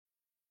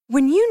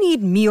When you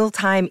need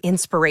mealtime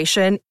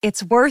inspiration,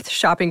 it's worth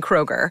shopping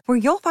Kroger, where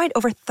you'll find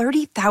over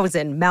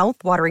 30,000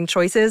 mouth-watering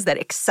choices that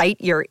excite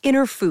your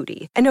inner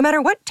foodie. And no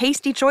matter what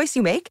tasty choice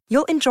you make,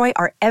 you'll enjoy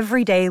our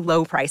everyday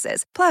low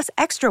prices, plus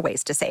extra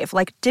ways to save,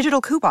 like digital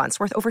coupons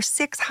worth over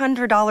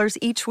 $600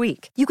 each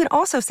week. You can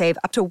also save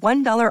up to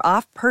 $1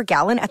 off per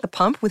gallon at the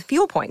pump with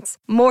fuel points.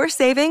 More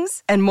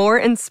savings and more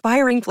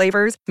inspiring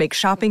flavors make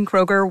shopping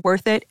Kroger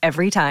worth it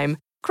every time.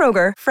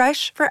 Kroger,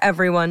 fresh for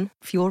everyone.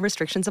 Fuel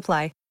restrictions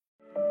apply.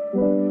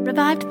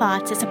 Revived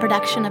Thoughts is a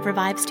production of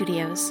Revive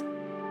Studios.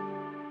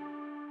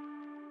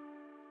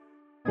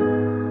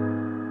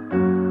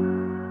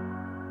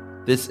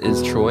 This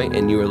is Troy,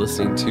 and you are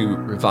listening to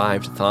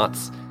Revived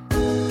Thoughts.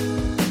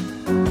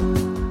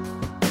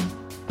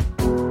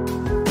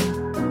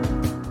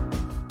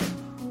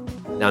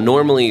 Now,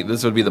 normally,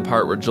 this would be the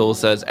part where Joel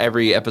says,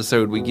 every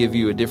episode we give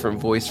you a different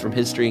voice from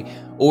history,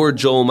 or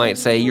Joel might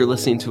say, you're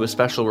listening to a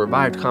special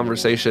Revived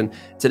Conversation.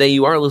 Today,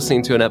 you are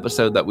listening to an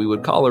episode that we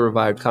would call a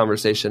Revived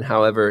Conversation.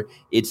 However,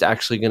 it's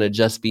actually going to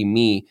just be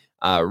me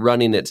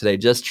running it today,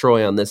 just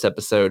Troy on this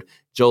episode.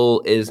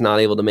 Joel is not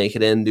able to make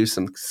it in, due to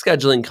some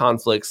scheduling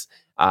conflicts,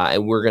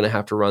 and we're going to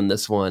have to run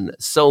this one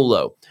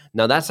solo.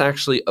 Now, that's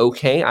actually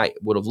okay. I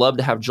would have loved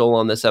to have Joel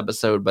on this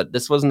episode, but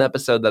this was an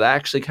episode that I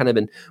actually kind of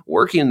been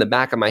working in the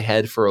back of my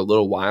head for a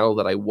little while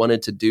that I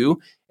wanted to do.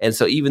 And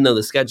so even though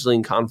the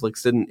scheduling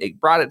conflicts it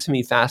brought it to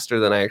me faster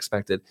than I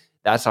expected.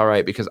 That's all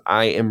right, because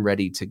I am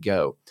ready to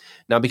go.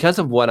 Now, because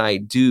of what I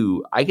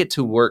do, I get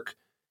to work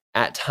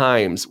at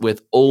times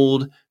with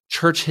old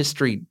church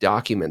history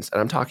documents,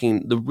 and I'm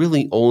talking the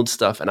really old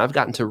stuff, and I've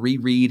gotten to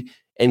reread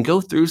and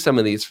go through some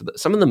of these,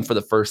 some of them for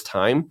the first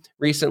time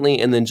recently,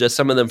 and then just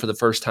some of them for the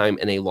first time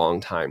in a long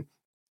time.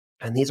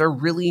 And these are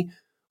really,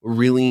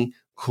 really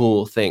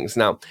cool things.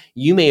 Now,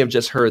 you may have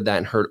just heard that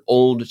and heard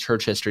old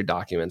church history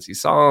documents. You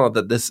saw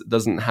that this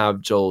doesn't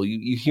have Joel.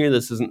 You hear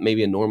this isn't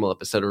maybe a normal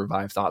episode of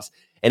Revive Thoughts.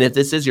 And if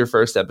this is your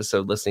first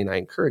episode listening, I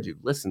encourage you,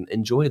 listen,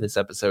 enjoy this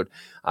episode.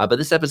 But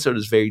this episode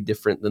is very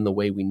different than the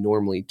way we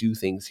normally do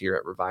things here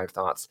at Revive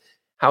Thoughts.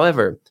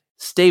 However,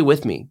 stay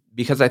with me,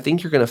 because I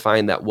think you're going to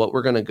find that what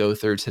we're going to go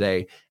through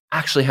today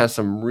actually has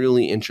some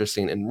really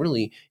interesting and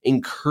really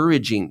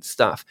encouraging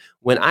stuff.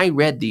 When I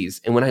read these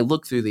and when I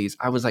looked through these,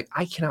 I was like,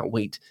 I cannot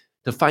wait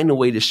to find a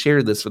way to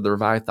share this with the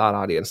Revive Thought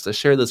audience, to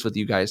share this with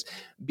you guys,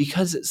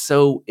 because it's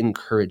so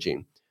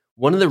encouraging.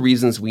 One of the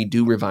reasons we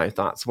do Revive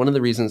Thoughts, one of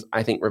the reasons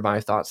I think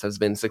Revive Thoughts has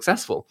been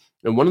successful,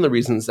 and one of the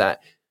reasons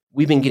that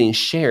we've been getting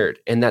shared,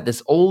 and that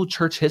this old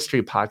church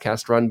history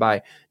podcast run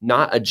by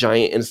not a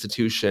giant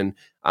institution,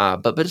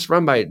 but it's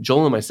run by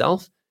Joel and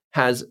myself,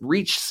 has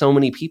reached so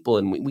many people,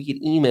 and we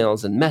get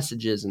emails and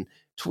messages and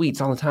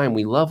tweets all the time.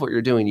 We love what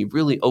you're doing. You've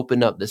really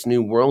opened up this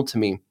new world to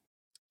me.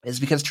 Is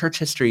because church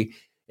history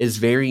is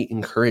very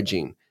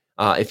encouraging.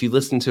 If you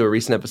listen to a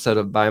recent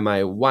episode by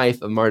my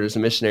wife of Martyrs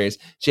and Missionaries,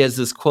 she has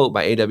this quote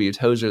by A.W.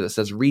 Tozer that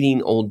says,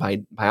 reading old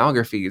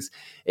biographies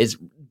is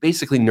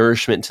basically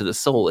nourishment to the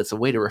soul. It's a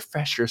way to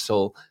refresh your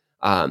soul,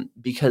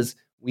 because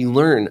we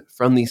learn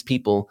from these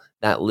people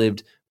that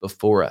lived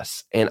before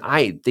us. And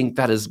I think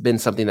that has been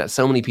something that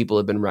so many people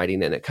have been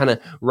writing in. It kind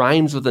of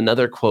rhymes with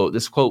another quote,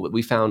 this quote that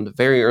we found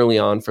very early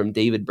on from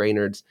David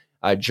Brainerd's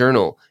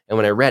journal. And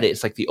when I read it,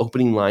 it's like the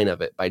opening line of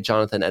it by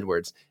Jonathan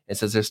Edwards. It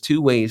says there's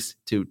two ways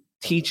to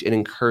teach and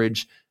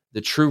encourage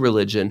the true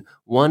religion.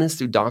 One is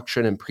through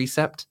doctrine and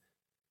precept,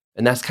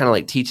 and that's kind of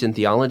like teaching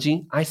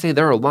theology. I say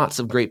there are lots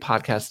of great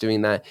podcasts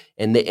doing that,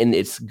 and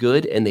it's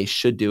good, and they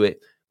should do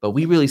it. But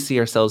we really see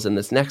ourselves in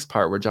this next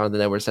part where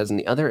Jonathan Edwards says, and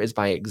the other is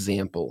by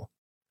example,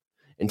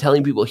 and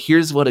telling people,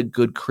 here's what a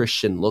good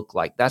Christian looked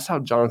like. That's how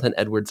Jonathan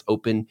Edwards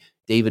opened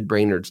David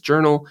Brainerd's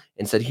journal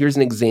and said, here's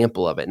an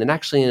example of it. And it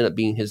actually ended up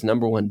being his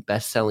 #1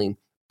 best-selling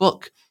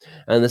book.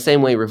 And in the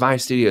same way,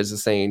 Revive Studios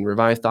is saying,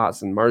 Revive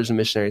Thoughts and Martyrs and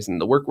Missionaries and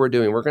the work we're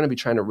doing, we're going to be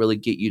trying to really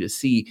get you to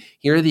see,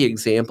 here are the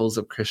examples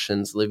of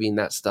Christians living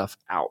that stuff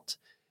out.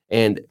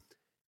 And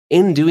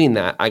in doing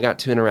that, I got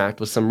to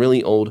interact with some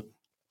really old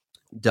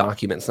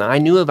documents. Now, I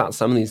knew about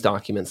some of these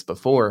documents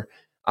before.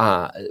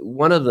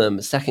 One of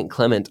them, Second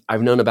Clement,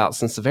 I've known about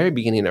since the very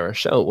beginning of our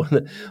show.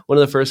 One of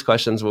the first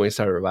questions when we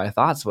started Revive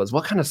Thoughts was,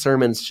 what kind of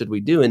sermons should we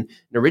do? And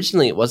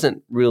originally it was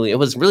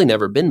really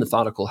never been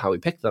methodical how we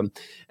picked them.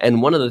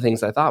 And one of the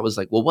things I thought was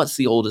like, well, what's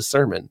the oldest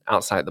sermon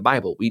outside the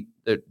Bible?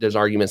 There's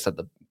arguments that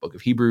the book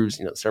of Hebrews,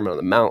 Sermon on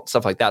the Mount,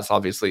 stuff like that's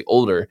obviously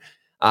older.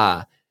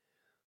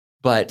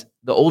 But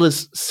the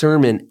oldest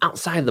sermon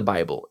outside the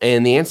Bible,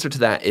 and the answer to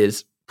that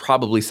is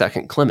probably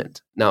Second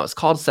Clement. Now, it's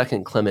called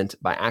Second Clement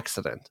by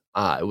accident.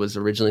 It was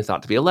originally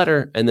thought to be a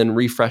letter, and then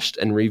refreshed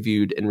and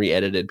reviewed and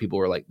re-edited. People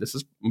were like, this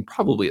is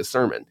probably a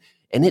sermon.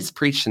 And it's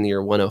preached in the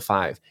year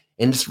 105.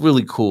 And it's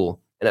really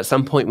cool. And at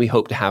some point, we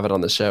hope to have it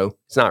on the show.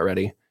 It's not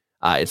ready.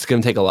 It's going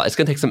to take a lot. It's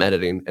going to take some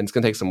editing, and it's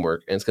going to take some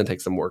work, and it's going to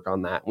take some work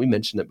on that. We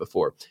mentioned it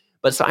before.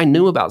 But so I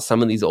knew about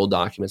some of these old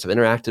documents. I've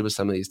interacted with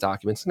some of these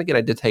documents. And again,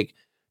 I did take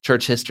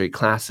church history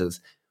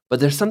classes. But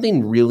there's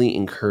something really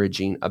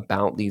encouraging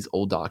about these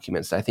old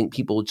documents that I think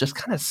people just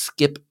kind of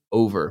skip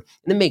over.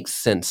 And it makes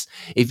sense.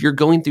 If you're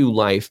going through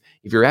life,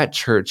 if you're at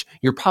church,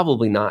 you're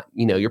probably not,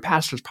 your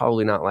pastor's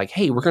probably not like,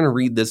 hey, we're going to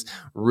read this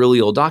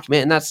really old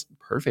document. And that's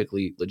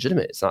perfectly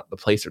legitimate. It's not the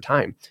place or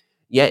time.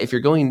 Yet, if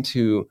you're going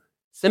to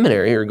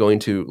seminary or going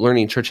to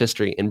learning church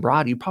history in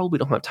broad, you probably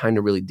don't have time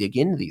to really dig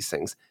into these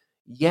things.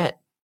 Yet,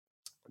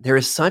 there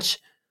is such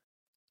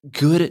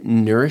good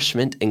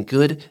nourishment and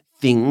good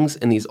things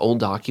in these old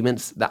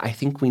documents that I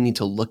think we need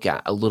to look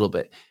at a little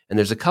bit. And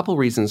there's a couple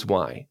reasons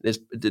why. There's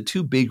the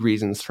two big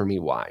reasons for me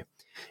why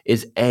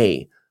is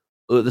the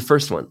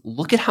first one,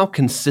 look at how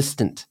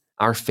consistent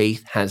our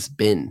faith has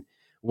been.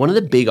 One of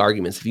the big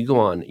arguments, if you go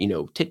on,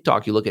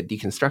 TikTok, you look at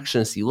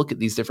deconstructionists, you look at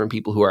these different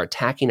people who are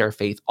attacking our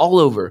faith all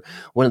over.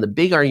 One of the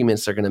big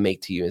arguments they're going to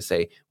make to you is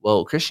say,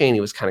 well, Christianity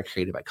was kind of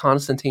created by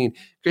Constantine.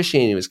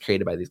 Christianity was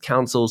created by these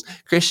councils.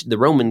 The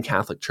Roman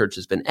Catholic Church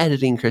has been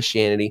editing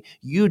Christianity.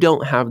 You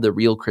don't have the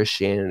real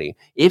Christianity.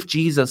 If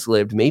Jesus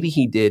lived, maybe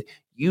he did.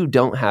 You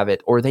don't have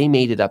it, or they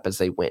made it up as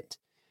they went.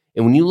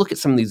 And when you look at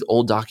some of these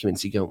old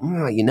documents, you go,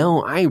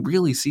 I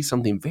really see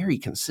something very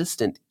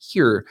consistent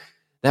here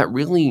that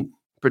really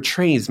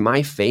portrays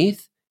my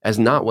faith as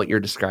not what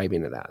you're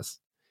describing it as.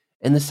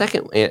 And the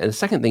second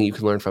thing you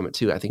can learn from it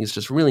too, I think is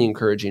just really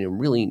encouraging and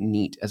really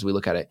neat as we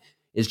look at it,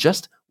 is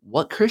just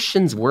what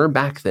Christians were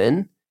back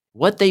then,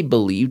 what they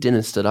believed in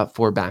and stood up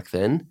for back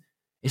then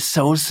is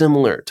so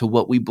similar to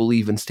what we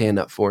believe and stand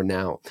up for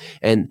now.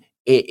 And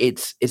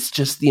it's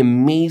just the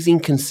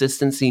amazing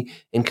consistency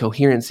and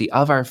coherency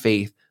of our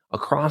faith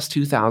across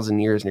 2,000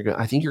 years. And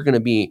I think you're going to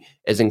be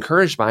as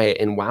encouraged by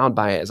it and wowed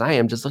by it as I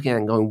am, just looking at it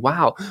and going,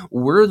 wow,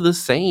 we're the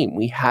same.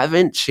 We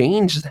haven't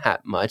changed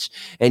that much.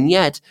 And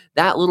yet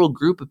that little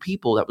group of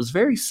people that was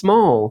very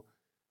small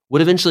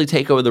would eventually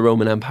take over the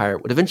Roman Empire,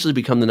 would eventually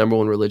become the number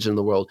one religion in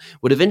the world,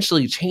 would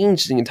eventually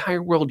change the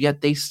entire world.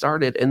 Yet they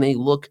started and they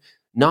look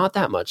not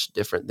that much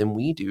different than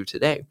we do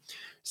today.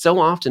 So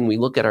often we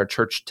look at our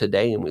church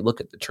today and we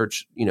look at the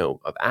church,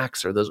 of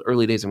Acts or those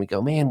early days and we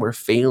go, man, we're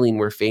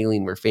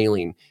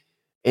failing.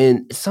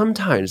 And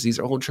sometimes these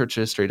old church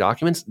history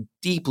documents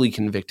deeply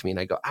convict me and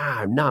I go,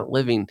 I'm not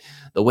living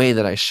the way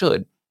that I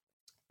should.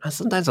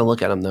 Sometimes I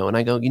look at them though and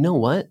I go, you know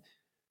what?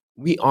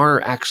 We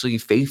are actually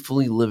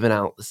faithfully living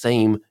out the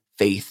same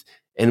faith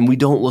and we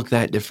don't look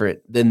that different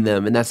than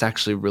them. And that's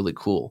actually really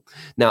cool.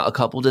 Now, a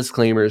couple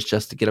disclaimers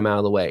just to get them out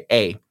of the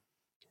way.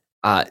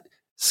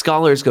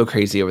 Scholars go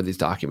crazy over these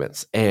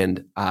documents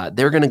and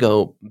they're going to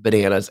go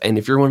bananas. And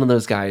if you're one of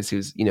those guys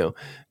who's,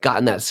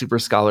 gotten that super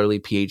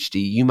scholarly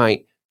PhD, you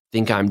might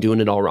think I'm doing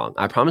it all wrong.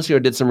 I promise you I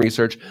did some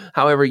research.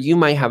 However, you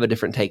might have a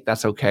different take.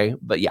 That's okay.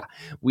 But yeah,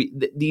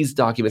 these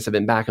documents have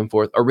been back and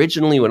forth.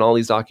 Originally, when all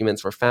these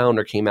documents were found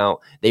or came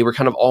out, they were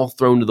kind of all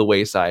thrown to the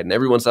wayside and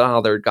everyone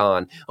said, they're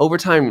gone. Over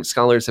time,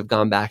 scholars have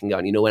gone back and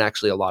gone, you know what,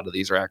 actually, a lot of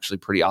these are actually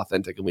pretty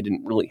authentic and we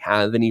didn't really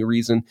have any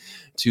reason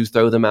to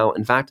throw them out.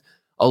 In fact,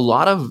 a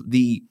lot of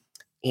the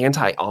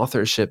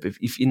anti-authorship,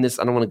 if in this,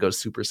 I don't want to go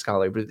super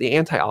scholarly, but the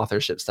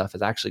anti-authorship stuff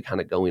is actually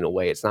kind of going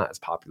away. It's not as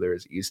popular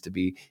as it used to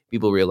be.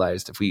 People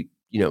realized if we,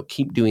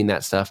 keep doing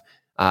that stuff,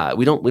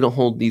 we don't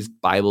hold these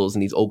Bibles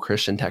and these old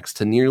Christian texts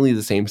to nearly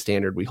the same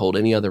standard we hold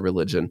any other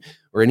religion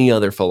or any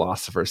other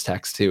philosopher's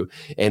text to,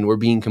 and we're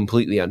being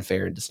completely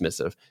unfair and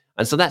dismissive.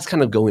 And so that's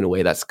kind of going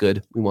away. That's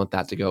good. We want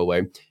that to go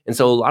away. And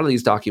so a lot of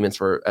these documents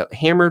were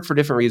hammered for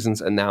different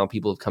reasons. And now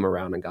people have come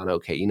around and gone,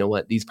 okay, you know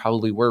what? These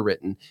probably were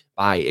written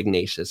by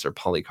Ignatius or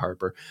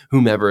Polycarp or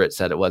whomever it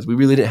said it was. We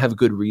really didn't have a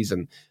good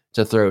reason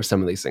to throw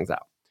some of these things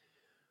out.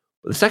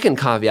 The second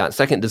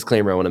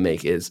disclaimer I want to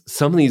make is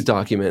some of these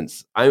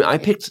documents, I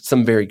picked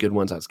some very good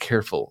ones. I was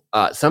careful.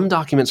 Some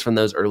documents from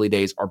those early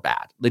days are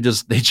bad. They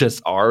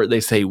just are.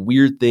 They say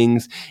weird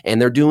things and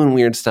they're doing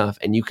weird stuff.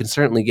 And you can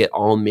certainly get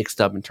all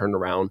mixed up and turned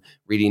around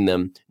reading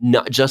them.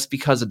 Not just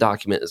because a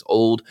document is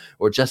old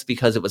or just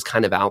because it was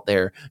kind of out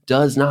there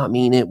does not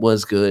mean it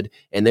was good.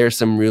 And there's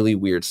some really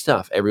weird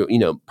stuff.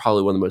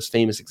 Probably one of the most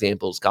famous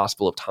examples,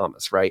 Gospel of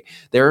Thomas, right?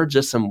 There are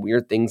just some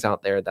weird things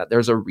out there that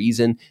there's a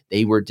reason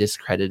they were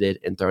discredited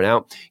and thrown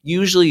out.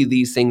 Usually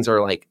these things are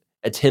like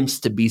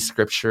attempts to be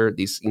scripture,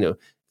 these,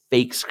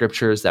 fake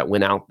scriptures that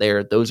went out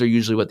there. Those are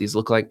usually what these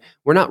look like.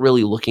 We're not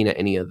really looking at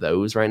any of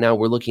those right now.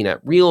 We're looking at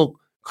real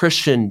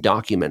Christian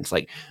documents.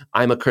 Like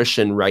I'm a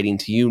Christian writing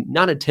to you,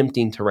 not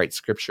attempting to write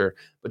scripture,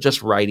 but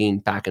just writing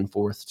back and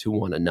forth to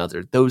one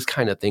another. Those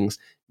kind of things,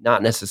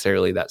 not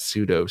necessarily that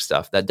pseudo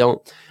stuff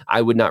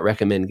I would not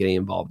recommend getting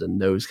involved in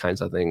those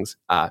kinds of things.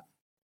 But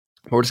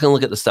we're just going to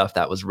look at the stuff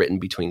that was written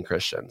between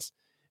Christians.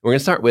 We're going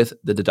to start with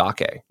the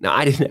Didache. Now,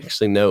 I didn't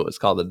actually know it was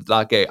called the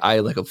Didache. I,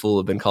 like a fool,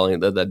 have been calling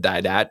it the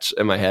Didache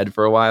in my head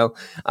for a while.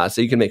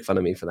 So you can make fun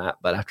of me for that.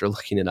 But after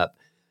looking it up,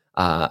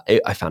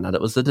 I found out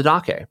it was the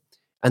Didache.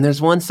 And there's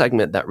one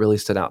segment that really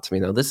stood out to me.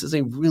 Now, this is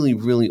a really,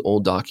 really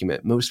old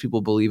document. Most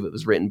people believe it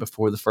was written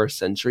before the 1st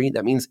century.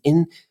 That means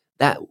in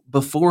that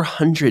before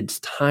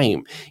hundreds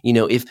time.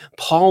 If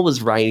Paul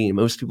was writing,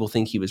 most people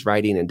think he was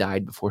writing and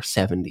died before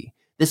 70.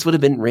 This would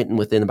have been written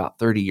within about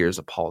 30 years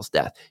of Paul's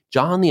death.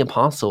 John the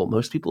Apostle,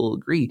 most people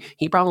agree,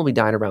 he probably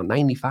died around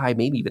 95,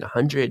 maybe even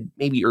 100,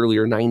 maybe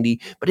earlier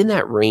 90, but in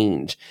that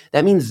range.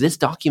 That means this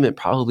document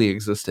probably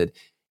existed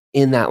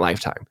in that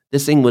lifetime.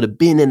 This thing would have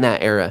been in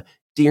that era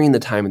during the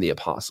time of the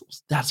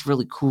apostles. That's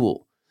really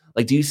cool.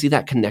 Like, do you see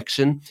that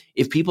connection?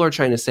 If people are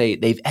trying to say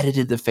they've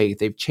edited the faith,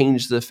 they've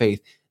changed the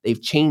faith,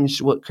 they've changed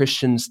what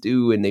Christians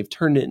do, and they've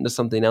turned it into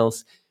something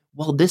else,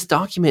 well, this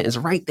document is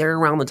right there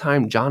around the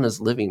time John is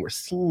living. We're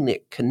seeing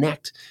it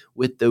connect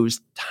with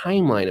those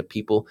timeline of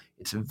people.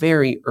 It's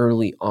very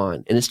early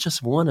on, and it's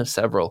just one of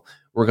several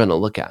we're going to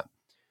look at.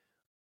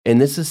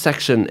 And this is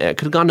section, it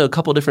could have gone to a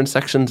couple different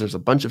sections. There's a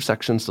bunch of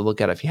sections to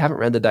look at. If you haven't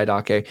read the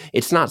Didache,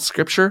 it's not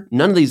scripture.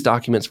 None of these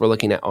documents we're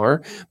looking at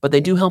are, but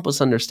they do help us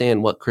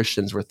understand what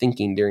Christians were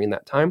thinking during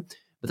that time.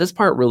 But this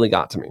part really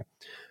got to me.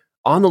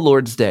 On the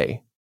Lord's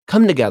day,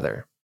 come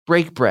together,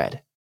 break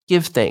bread,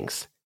 give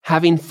thanks,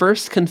 having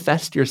first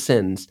confessed your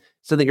sins,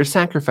 so that your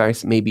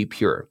sacrifice may be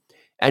pure.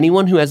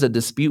 Anyone who has a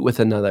dispute with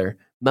another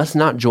must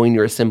not join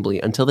your assembly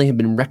until they have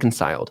been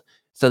reconciled,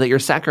 so that your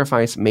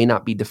sacrifice may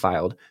not be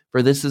defiled.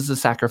 For this is the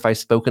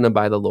sacrifice spoken of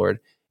by the Lord.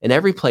 In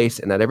every place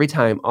and at every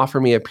time, offer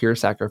me a pure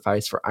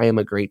sacrifice, for I am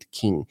a great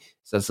king,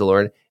 says the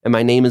Lord, and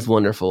my name is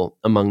wonderful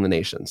among the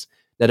nations.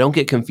 Now, don't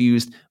get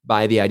confused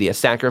by the idea of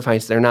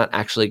sacrifice. They're not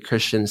actually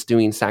Christians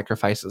doing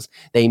sacrifices.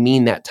 They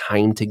mean that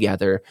time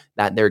together,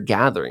 that they're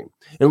gathering.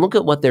 And look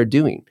at what they're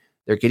doing.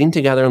 They're getting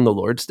together on the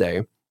Lord's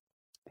day.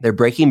 They're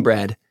breaking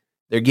bread.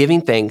 They're giving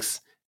thanks,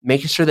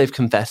 making sure they've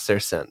confessed their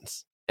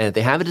sins. And if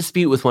they have a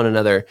dispute with one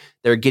another,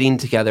 they're getting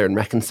together and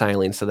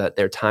reconciling so that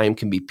their time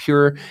can be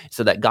pure,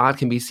 so that God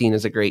can be seen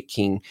as a great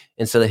king,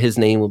 and so that his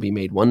name will be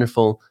made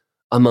wonderful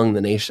among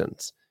the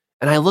nations.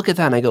 And I look at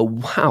that and I go,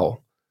 wow.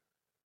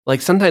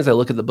 Like, sometimes I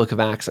look at the book of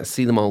Acts, I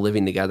see them all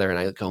living together, and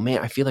I go, man,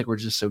 I feel like we're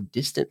just so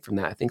distant from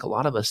that. I think a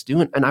lot of us do,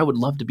 and I would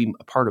love to be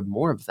a part of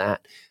more of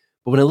that.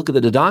 But when I look at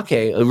the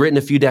Didache, written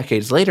a few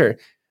decades later,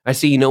 I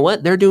see, you know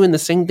what? They're doing the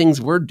same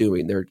things we're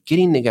doing. They're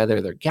getting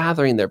together, they're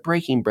gathering, they're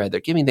breaking bread, they're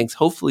giving thanks.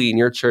 Hopefully in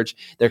your church,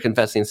 they're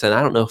confessing sin.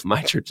 I don't know if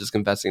my church is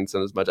confessing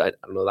sin as much. I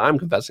don't know that I'm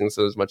confessing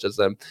sin as much as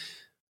them,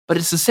 but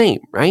it's the same,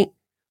 right?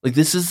 Like,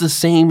 this is the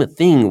same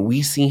thing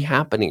we see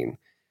happening,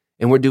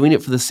 and we're doing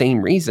it for the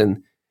same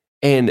reason.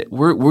 And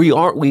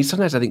we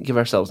sometimes, I think, give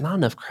ourselves not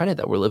enough credit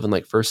that we're living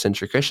like first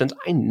century Christians.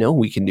 I know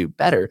we can do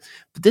better,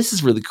 but this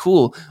is really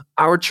cool.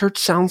 Our church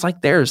sounds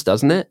like theirs,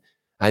 doesn't it?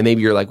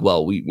 Maybe you're like,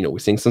 well, we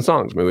sing some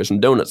songs, maybe some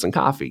donuts and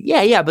coffee.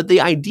 Yeah, but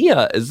the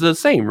idea is the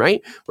same,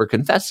 right? We're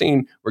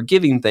confessing, we're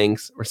giving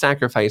thanks, we're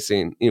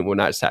sacrificing. We're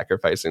not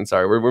sacrificing.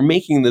 Sorry, we're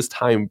making this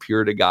time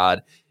pure to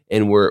God,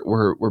 and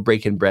we're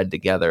breaking bread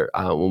together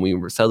when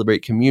we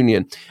celebrate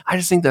communion. I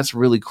just think that's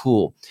really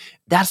cool.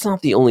 That's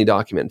not the only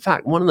document. In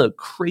fact, one of the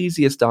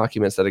craziest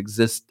documents that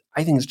exists,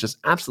 I think is just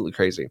absolutely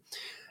crazy,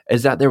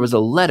 is that there was a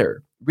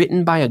letter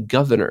written by a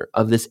governor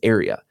of this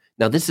area.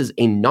 Now, this is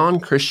a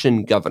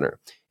non-Christian governor,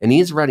 and he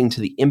is writing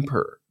to the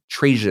emperor,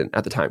 Trajan,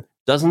 at the time.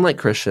 Doesn't like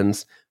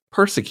Christians,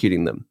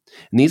 persecuting them.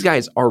 And these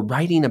guys are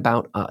writing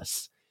about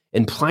us.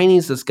 And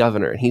Pliny's this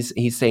governor, and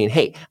he's saying,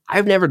 hey,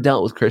 I've never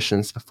dealt with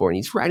Christians before. And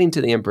he's writing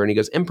to the emperor, and he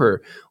goes,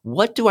 Emperor,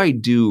 what do I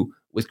do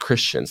with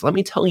Christians? Let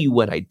me tell you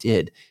what I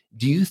did.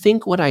 Do you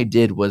think what I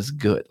did was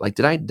good? Like,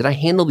 did I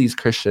handle these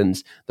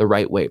Christians the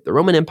right way? The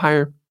Roman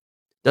Empire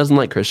doesn't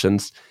like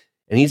Christians.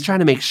 And he's trying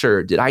to make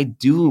sure, did I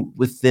do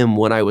with them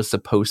what I was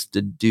supposed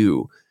to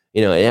do?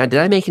 And did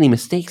I make any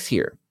mistakes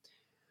here?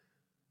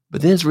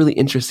 But then it's really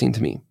interesting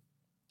to me,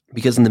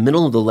 because in the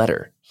middle of the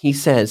letter, he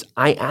says,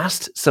 I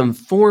asked some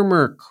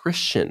former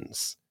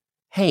Christians,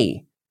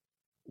 hey,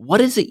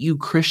 what is it you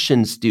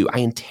Christians do? I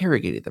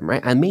interrogated them,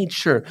 right? I made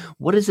sure,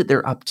 what is it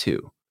they're up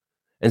to?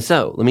 And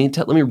so let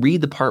me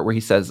read the part where he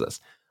says this.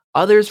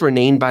 Others were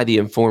named by the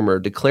informer,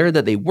 declared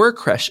that they were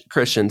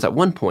Christians at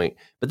one point,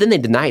 but then they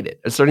denied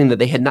it, asserting that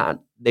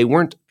they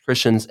weren't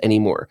Christians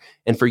anymore.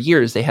 And for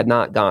years, they had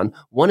not gone.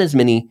 One as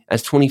many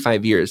as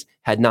 25 years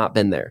had not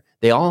been there.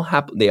 They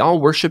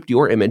all worshipped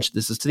your image.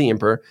 This is to the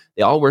emperor.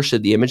 They all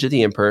worshipped the image of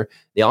the emperor.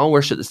 They all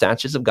worshipped the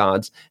statues of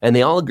gods, and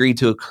they all agreed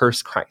to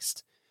curse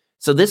Christ.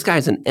 So this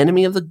guy's an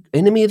enemy of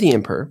the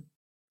emperor.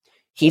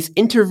 He's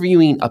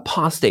interviewing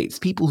apostates,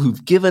 people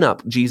who've given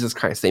up Jesus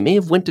Christ. They may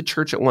have went to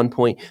church at one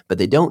point, but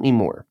they don't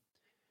anymore.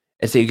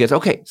 And so he goes,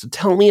 okay, so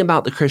tell me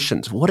about the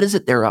Christians. What is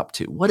it they're up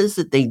to? What is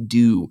it they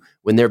do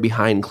when they're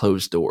behind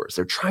closed doors?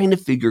 They're trying to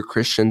figure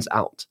Christians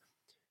out.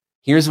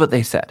 Here's what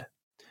they said.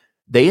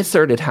 They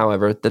asserted,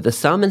 however, that the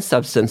sum and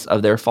substance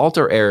of their fault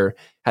or error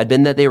had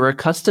been that they were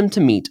accustomed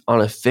to meet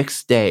on a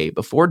fixed day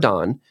before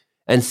dawn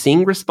and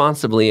sing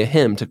responsibly a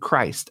hymn to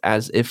Christ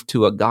as if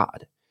to a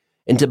god,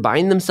 and to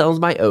bind themselves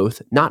by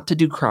oath not to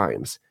do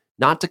crimes,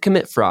 not to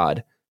commit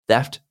fraud,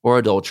 theft, or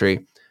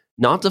adultery,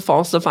 not to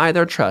falsify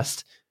their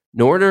trust,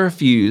 nor to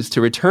refuse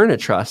to return a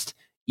trust,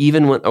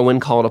 even when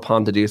called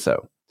upon to do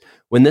so.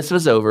 When this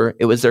was over,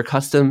 it was their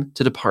custom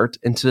to depart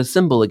and to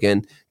assemble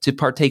again to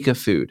partake of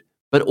food,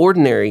 but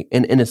ordinary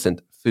and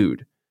innocent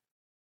food.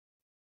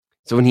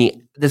 So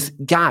when this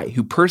guy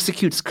who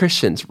persecutes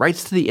Christians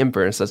writes to the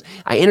emperor and says,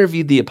 I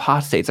interviewed the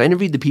apostates. I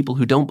interviewed the people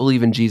who don't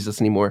believe in Jesus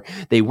anymore.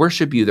 They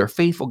worship you. They're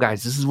faithful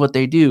guys. This is what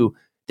they do.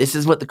 This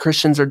is what the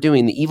Christians are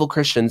doing. The evil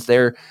Christians,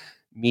 they're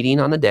meeting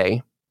on a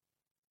day.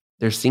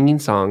 They're singing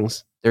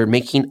songs. They're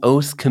making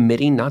oaths,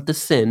 committing not to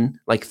sin,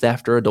 like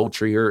theft or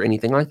adultery or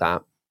anything like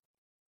that.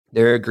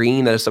 They're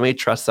agreeing that if somebody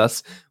trusts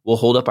us, we'll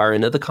hold up our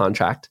end of the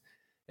contract.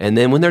 And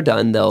then when they're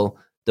done, they'll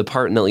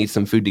depart and they'll eat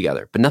some food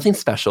together. But nothing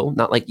special,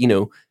 not like,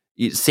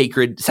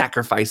 sacred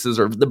sacrifices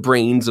or the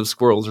brains of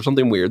squirrels or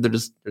something weird. They're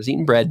just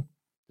eating bread,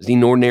 just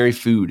eating ordinary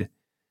food.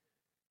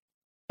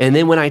 And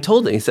then when I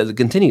told them, he says, it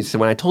continues. So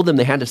when I told them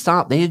they had to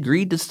stop, they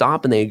agreed to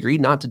stop and they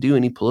agreed not to do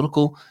any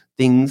political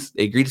things.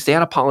 They agreed to stay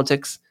out of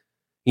politics.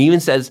 He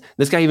even says,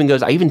 this guy even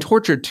goes, I even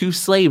tortured 2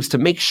 slaves to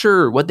make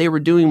sure what they were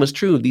doing was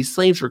true. These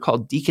slaves were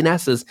called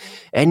deaconesses.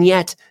 And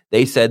yet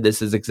they said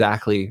this is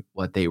exactly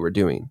what they were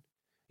doing.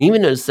 He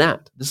even notice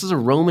that this is a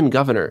Roman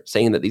governor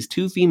saying that these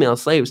 2 female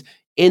slaves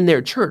in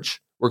their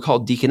church were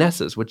called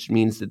deaconesses, which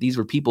means that these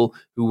were people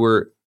who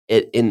were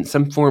in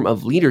some form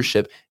of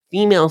leadership,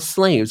 female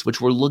slaves, which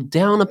were looked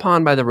down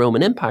upon by the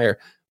Roman Empire,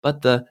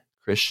 but the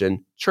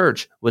Christian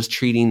church was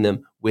treating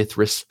them with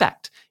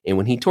respect. And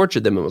when he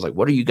tortured them and was like,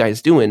 what are you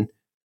guys doing?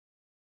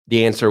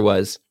 The answer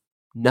was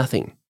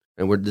nothing.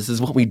 And this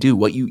is what we do.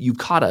 What you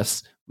caught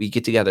us. We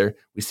get together,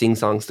 we sing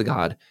songs to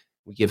God,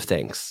 we give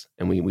thanks,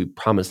 and we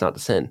promise not to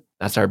sin.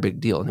 That's our big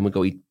deal. And then we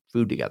go eat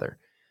food together.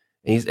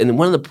 And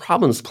one of the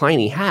problems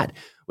Pliny had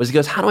was he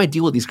goes, how do I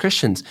deal with these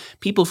Christians?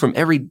 People from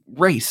every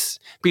race,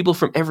 people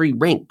from every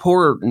rank,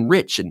 poor and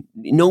rich, and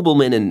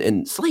noblemen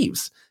and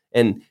slaves,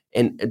 and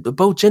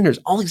both genders,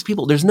 all these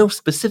people. There's no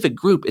specific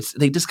group.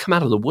 They just come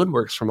out of the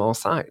woodworks from all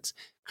sides.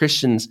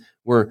 Christians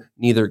were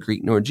neither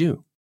Greek nor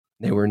Jew.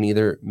 They were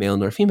neither male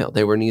nor female.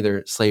 They were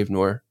neither slave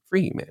nor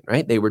free man,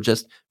 right? They were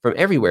just from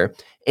everywhere.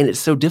 And it's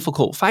so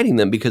difficult fighting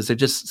them because they're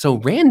just so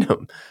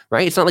random,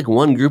 right? It's not like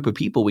one group of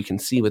people we can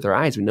see with our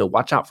eyes. We know,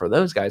 watch out for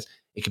those guys.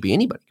 It could be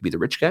anybody. It could be the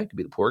rich guy. It could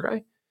be the poor guy.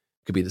 It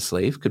could be the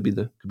slave. It could be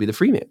the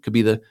free man. It could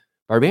be the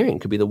barbarian.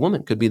 It could be the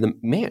woman. It could be the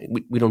man.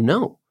 We don't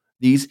know.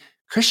 These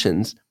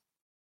Christians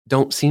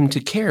don't seem to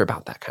care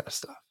about that kind of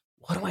stuff.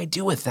 What do I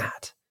do with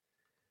that?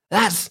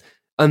 That's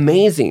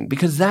amazing,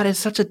 because that is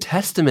such a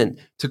testament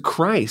to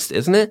Christ,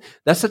 isn't it?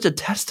 That's such a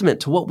testament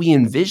to what we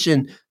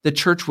envision the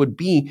church would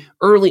be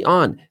early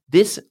on.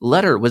 This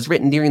letter was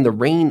written during the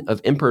reign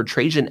of Emperor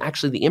Trajan.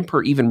 Actually, the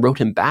emperor even wrote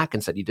him back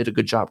and said, you did a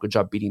good job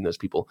beating those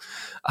people.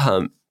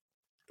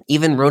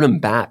 Even wrote him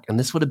back, and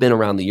this would have been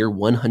around the year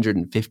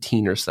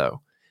 115 or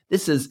so.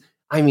 This is,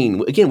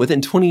 again,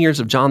 within 20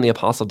 years of John the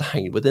Apostle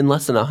dying, within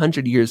less than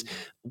 100 years,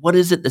 what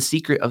is it, the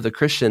secret of the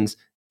Christians?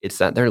 It's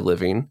that they're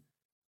living,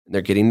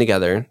 they're getting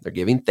together, they're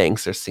giving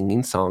thanks, they're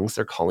singing songs,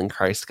 they're calling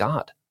Christ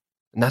God.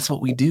 And that's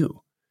what we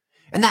do.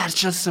 And that's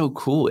just so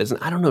cool, isn't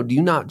it? I don't know, do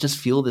you not just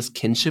feel this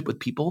kinship with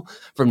people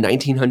from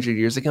 1900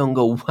 years ago and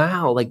go,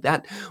 wow, like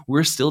that,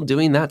 we're still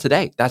doing that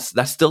today. That's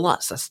still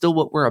us. That's still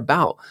what we're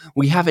about.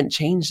 We haven't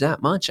changed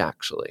that much,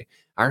 actually.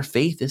 Our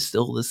faith is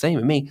still the same.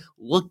 It may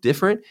look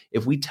different.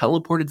 If we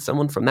teleported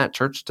someone from that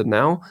church to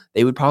now,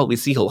 they would probably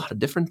see a lot of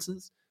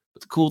differences.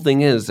 But the cool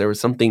thing is there was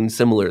something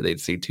similar they'd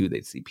see too.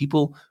 They'd see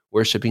people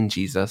worshiping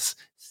Jesus,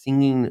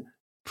 singing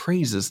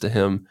praises to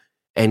him,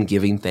 and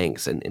giving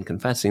thanks and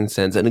confessing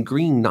sins and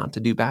agreeing not to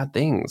do bad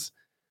things.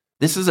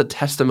 This is a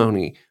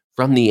testimony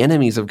from the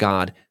enemies of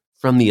God,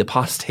 from the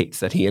apostates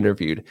that he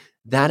interviewed.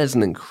 That is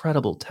an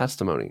incredible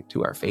testimony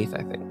to our faith,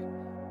 I think.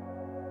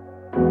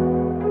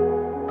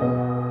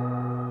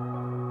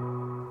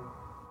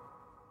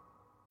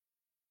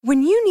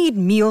 When you need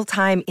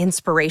mealtime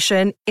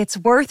inspiration, it's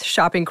worth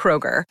shopping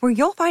Kroger, where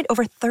you'll find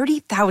over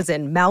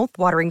 30,000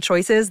 mouth-watering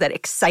choices that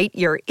excite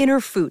your inner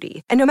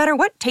foodie. And no matter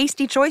what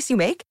tasty choice you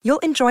make, you'll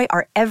enjoy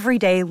our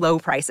everyday low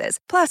prices,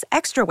 plus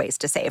extra ways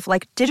to save,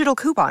 like digital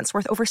coupons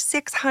worth over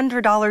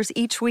 $600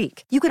 each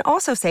week. You can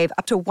also save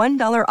up to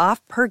 $1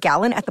 off per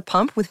gallon at the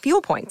pump with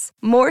fuel points.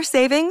 More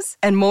savings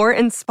and more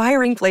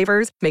inspiring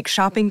flavors make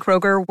shopping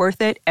Kroger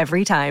worth it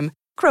every time.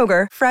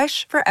 Kroger,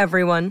 fresh for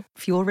everyone.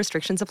 Fuel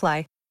restrictions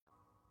apply.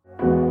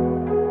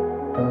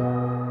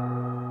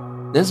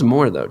 There's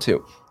more, though,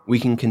 too. We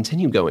can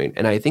continue going,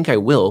 and I think I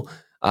will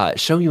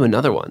show you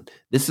another one.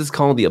 This is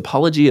called the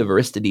Apology of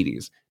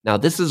Aristides. Now,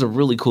 this is a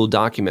really cool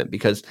document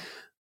because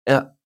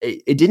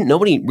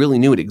nobody really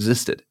knew it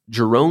existed.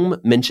 Jerome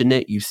mentioned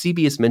it.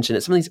 Eusebius mentioned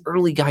it. Some of these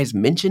early guys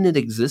mentioned it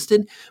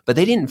existed, but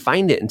they didn't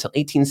find it until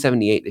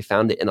 1878. They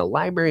found it in a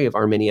library of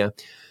Armenia.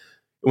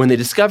 When they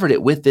discovered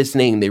it with this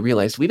name, they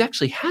realized we've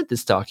actually had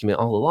this document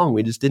all along.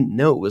 We just didn't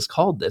know it was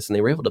called this, and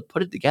they were able to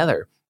put it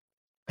together.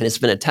 And it's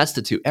been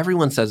attested to.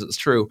 Everyone says it's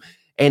true.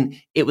 And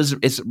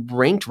it's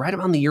ranked right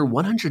around the year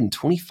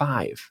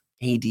 125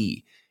 AD.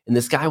 And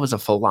this guy was a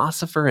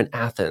philosopher in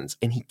Athens,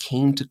 and he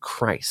came to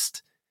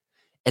Christ.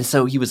 And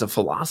so he was a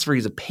philosopher.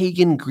 He's a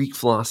pagan Greek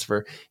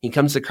philosopher. He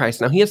comes to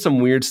Christ. Now, he has some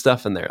weird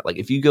stuff in there. Like,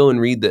 if you go and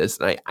read this,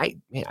 and I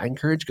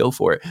encourage, go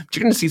for it. But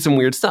you're going to see some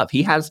weird stuff.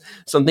 He has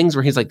some things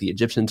where he's like, the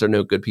Egyptians are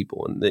no good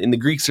people, and the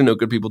Greeks are no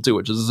good people too,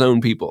 which is his own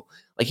people.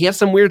 Like, he has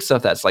some weird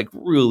stuff that's like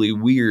really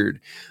weird.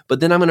 But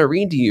then I'm going to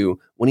read to you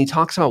when he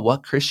talks about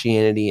what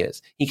Christianity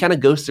is. He kind of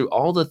goes through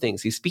all the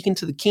things. He's speaking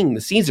to the king,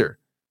 the Caesar,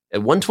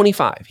 at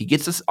 125. He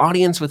gets this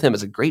audience with him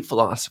as a great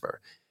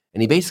philosopher.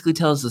 And he basically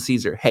tells the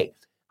Caesar, hey,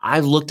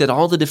 I've looked at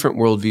all the different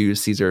worldviews,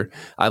 Caesar.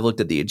 I've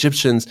looked at the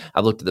Egyptians.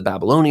 I've looked at the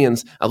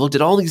Babylonians. I've looked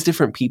at all these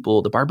different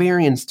people, the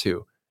barbarians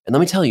too. And let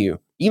me tell you,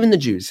 even the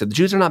Jews, so the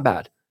Jews are not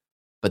bad,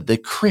 but the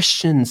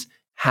Christians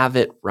have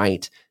it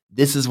right.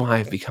 This is why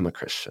I've become a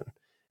Christian.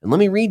 And let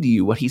me read to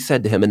you what he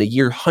said to him in the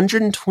year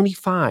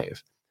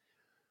 125.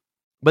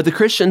 But the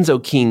Christians, O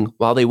king,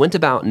 while they went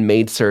about and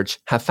made search,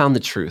 have found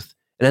the truth.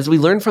 And as we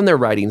learn from their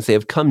writings, they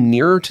have come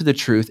nearer to the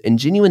truth and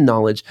genuine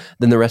knowledge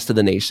than the rest of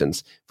the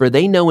nations. For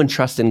they know and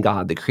trust in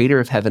God, the creator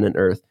of heaven and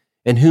earth,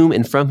 in whom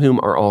and from whom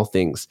are all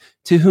things,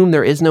 to whom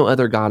there is no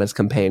other God as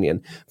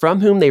companion,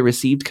 from whom they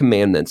received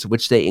commandments,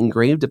 which they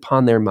engraved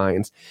upon their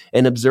minds,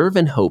 and observe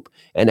in hope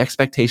and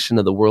expectation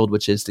of the world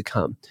which is to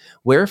come.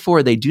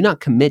 Wherefore they do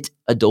not commit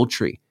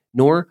adultery,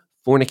 nor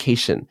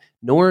fornication,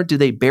 nor do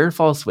they bear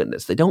false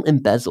witness. They don't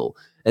embezzle,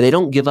 and they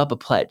don't give up a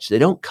pledge. They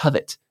don't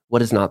covet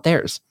what is not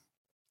theirs.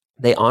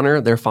 They honor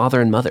their father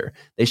and mother.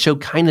 They show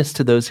kindness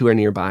to those who are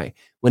nearby.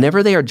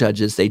 Whenever they are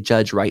judges, they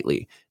judge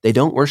rightly. They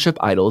don't worship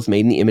idols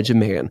made in the image of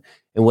man.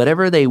 And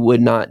whatever they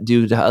would not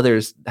do to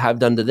others, have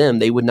done to them,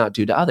 they would not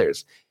do to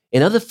others.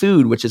 And of the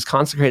food which is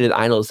consecrated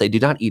idols, they do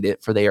not eat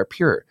it, for they are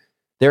pure.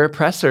 Their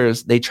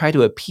oppressors, they try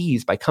to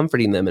appease by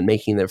comforting them and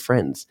making them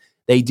friends.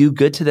 They do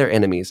good to their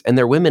enemies, and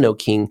their women, O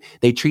king,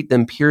 they treat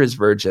them pure as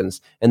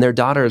virgins, and their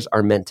daughters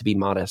are meant to be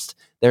modest.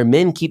 Their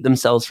men keep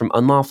themselves from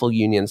unlawful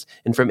unions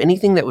and from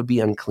anything that would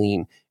be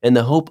unclean, in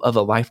the hope of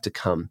a life to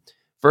come.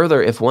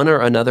 Further, if one or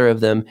another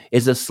of them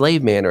is a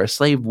slave man or a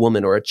slave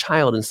woman or a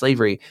child in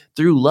slavery,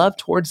 through love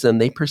towards them,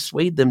 they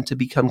persuade them to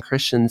become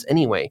Christians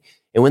anyway.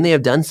 And when they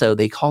have done so,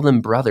 they call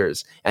them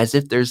brothers, as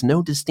if there's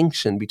no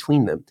distinction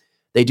between them.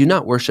 They do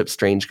not worship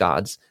strange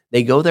gods.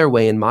 They go their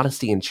way in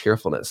modesty and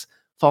cheerfulness.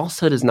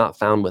 Falsehood is not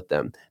found with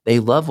them. They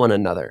love one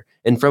another,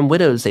 and from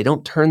widows they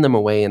don't turn them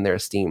away in their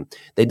esteem.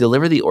 They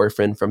deliver the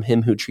orphan from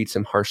him who treats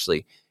him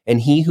harshly,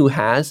 and he who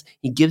has,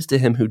 he gives to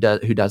him who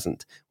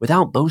doesn't,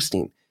 without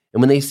boasting.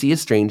 And when they see a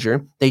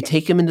stranger, they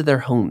take him into their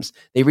homes.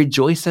 They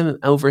rejoice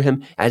over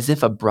him as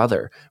if a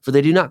brother, for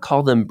they do not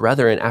call them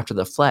brethren after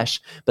the flesh,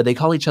 but they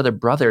call each other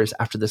brothers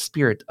after the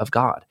Spirit of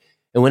God.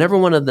 And whenever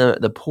one of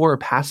the poor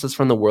passes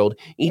from the world,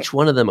 each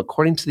one of them,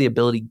 according to the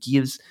ability,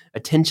 gives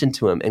attention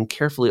to him and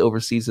carefully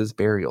oversees his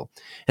burial.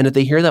 And if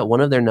they hear that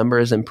one of their number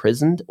is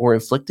imprisoned or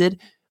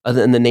afflicted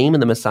in the name of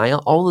the Messiah,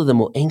 all of them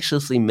will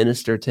anxiously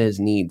minister to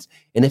his needs.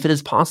 And if it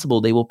is possible,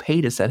 they will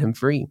pay to set him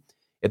free.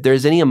 If there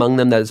is any among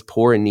them that is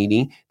poor and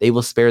needy, they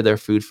will spare their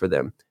food for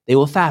them. They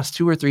will fast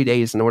 2 or 3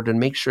 days in order to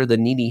make sure the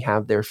needy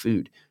have their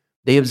food.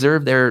 They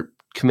observe their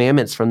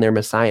commandments from their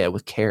Messiah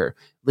with care,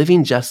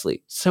 living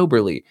justly,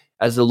 soberly,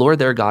 as the Lord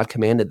their God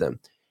commanded them.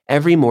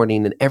 Every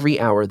morning and every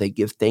hour they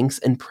give thanks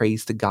and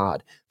praise to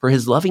God for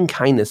his loving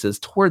kindnesses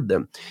toward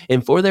them,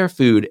 and for their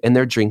food and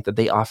their drink that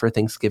they offer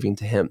thanksgiving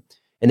to him.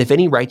 And if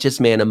any righteous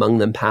man among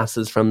them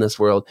passes from this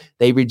world,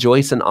 they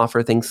rejoice and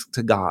offer thanks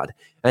to God,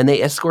 and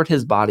they escort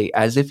his body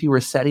as if he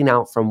were setting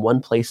out from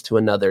one place to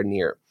another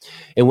near.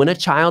 And when a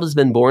child has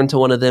been born to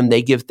one of them,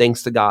 they give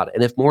thanks to God.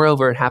 And if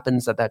moreover it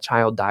happens that that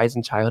child dies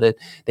in childhood,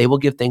 they will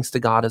give thanks to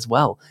God as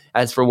well,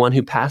 as for one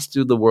who passed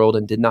through the world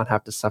and did not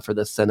have to suffer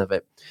the sin of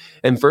it.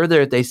 And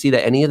further, if they see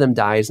that any of them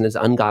dies in his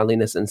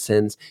ungodliness and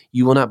sins,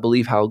 you will not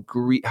believe how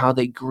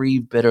they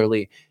grieve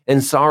bitterly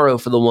and sorrow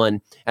for the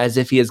one, as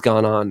if he has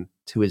gone on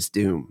to his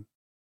doom.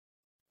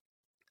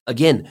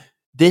 Again,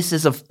 this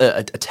is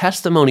a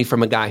testimony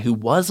from a guy who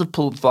was a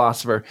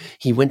philosopher.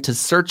 He went to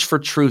search for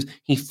truth.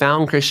 He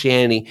found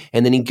Christianity,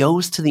 and then he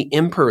goes to the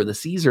emperor, the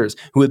Caesars,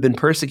 who had been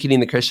persecuting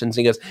the Christians.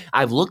 And he goes,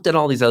 I've looked at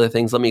all these other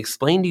things. Let me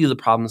explain to you the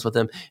problems with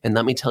them, and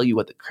let me tell you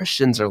what the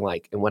Christians are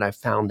like and what I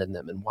found in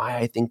them and why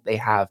I think they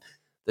have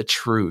the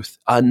truth.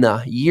 In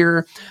the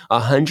year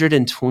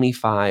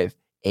 125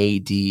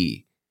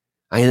 A.D.,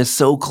 I mean, it's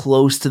so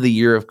close to the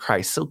year of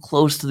Christ, so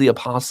close to the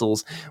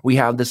apostles. We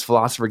have this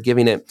philosopher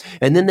giving it.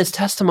 And then this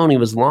testimony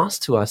was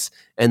lost to us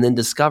and then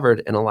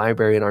discovered in a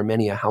library in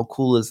Armenia. How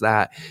cool is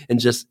that? And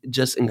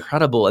just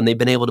incredible. And they've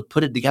been able to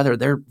put it together.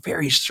 They're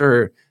very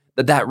sure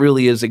that that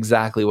really is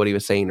exactly what he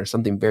was saying or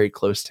something very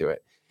close to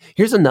it.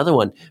 Here's another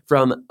one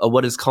from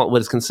what is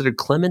considered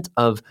Clement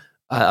of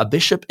a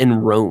bishop in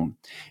Rome.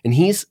 And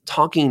he's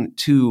talking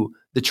to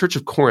the Church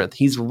of Corinth.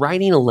 He's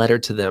writing a letter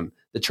to them,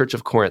 the Church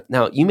of Corinth.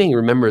 Now, you may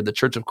remember the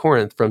Church of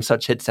Corinth from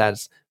such hits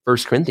as 1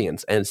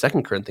 Corinthians and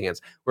 2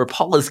 Corinthians, where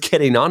Paul is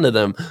getting onto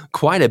them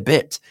quite a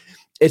bit.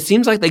 it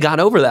seems like they got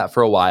over that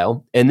for a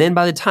while. And then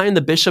by the time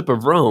the Bishop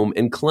of Rome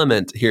and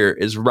Clement here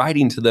is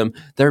writing to them,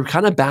 they're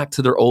kind of back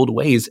to their old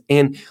ways.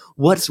 And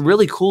what's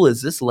really cool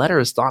is this letter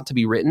is thought to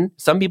be written.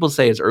 Some people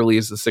say as early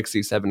as the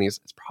 60s, 70s.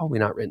 It's probably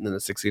not written in the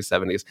 60s,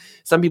 70s.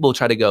 Some people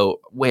try to go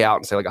way out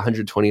and say like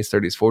 120s,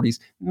 30s, 40s.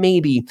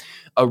 Maybe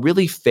a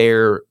really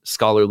fair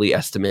scholarly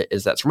estimate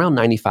is that's around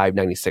 95,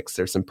 96.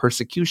 There's some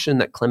persecution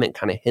that Clement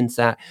kind of hints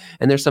at.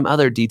 And there's some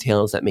other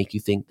details that make you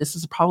think this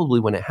is probably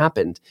when it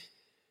happened.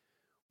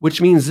 Which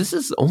means this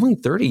is only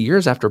 30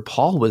 years after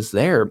Paul was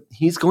there.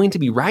 He's going to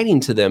be writing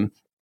to them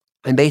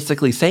and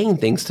basically saying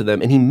things to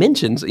them. And he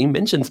mentions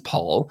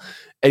Paul,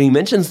 and he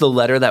mentions the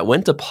letter that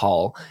went to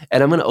Paul.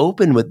 And I'm going to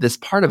open with this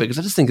part of it because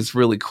I just think it's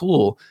really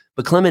cool.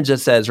 But Clement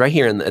just says right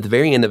here at the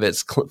very end of it,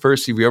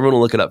 first, if you ever want to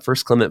look it up, 1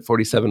 Clement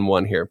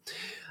 47:1 here.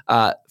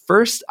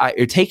 First,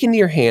 you're taking to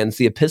your hands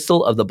the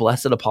epistle of the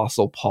blessed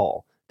apostle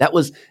Paul. That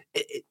was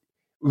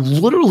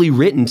literally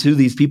written to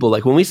these people.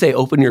 Like when we say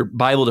open your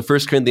Bible to 1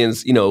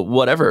 Corinthians,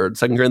 whatever,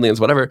 2 Corinthians,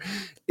 whatever,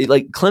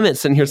 like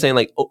Clement's sitting here saying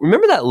like, oh,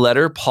 remember that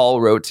letter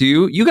Paul wrote to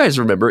you? You guys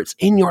remember, it's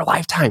in your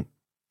lifetime.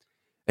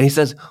 And he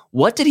says,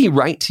 what did he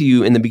write to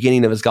you in the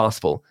beginning of his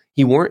gospel?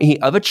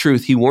 Of a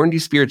truth, he warned you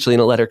spiritually in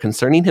a letter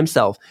concerning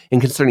himself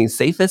and concerning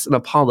Cephas and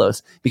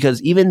Apollos,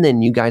 because even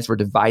then you guys were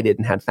divided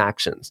and had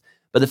factions.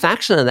 But the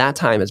faction of that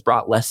time has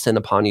brought less sin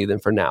upon you than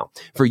for now.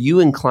 For you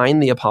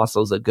inclined the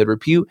apostles of good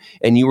repute,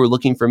 and you were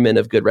looking for men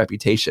of good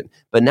reputation.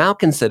 But now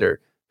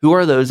consider, who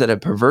are those that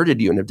have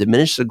perverted you and have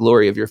diminished the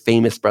glory of your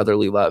famous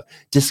brotherly love?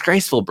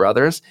 Disgraceful,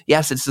 brothers.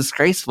 Yes, it's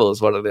disgraceful is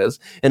what it is,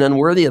 and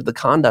unworthy of the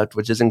conduct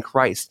which is in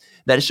Christ,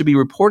 that it should be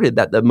reported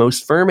that the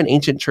most firm and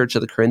ancient church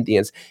of the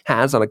Corinthians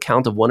has, on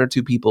account of one or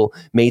two people,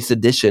 made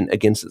sedition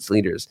against its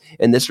leaders.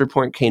 And this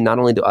report came not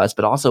only to us,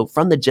 but also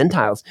from the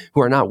Gentiles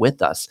who are not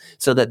with us,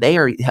 so that they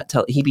are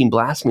heaping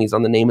blasphemies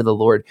on the name of the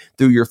Lord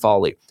through your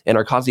folly, and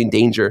are causing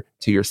danger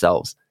to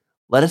yourselves.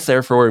 Let us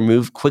therefore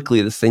remove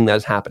quickly this thing that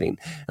is happening,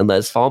 and let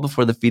us fall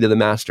before the feet of the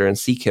Master and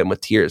seek him with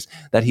tears,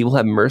 that he will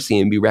have mercy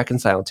and be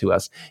reconciled to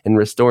us and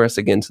restore us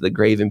again to the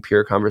grave and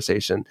pure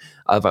conversation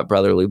of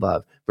brotherly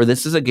love. For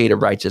this is a gate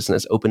of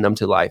righteousness opened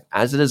unto life.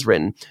 As it is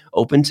written,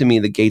 open to me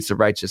the gates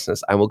of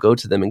righteousness. I will go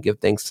to them and give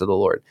thanks to the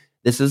Lord.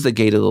 This is the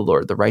gate of the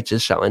Lord. The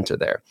righteous shall enter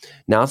there.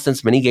 Now,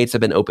 since many gates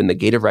have been opened, the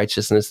gate of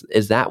righteousness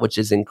is that which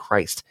is in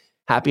Christ.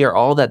 Happy are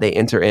all that they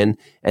enter in,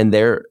 and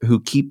there who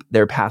keep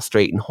their path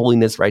straight in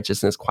holiness,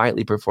 righteousness,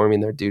 quietly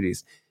performing their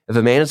duties. If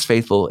a man is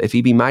faithful, if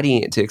he be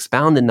mighty to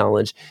expound in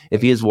knowledge,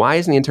 if he is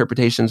wise in the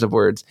interpretations of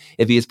words,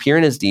 if he is pure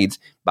in his deeds,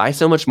 by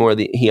so much more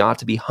he ought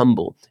to be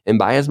humble, and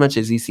by as much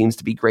as he seems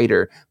to be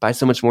greater, by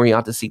so much more he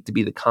ought to seek to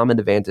be the common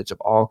advantage of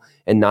all,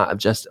 and not of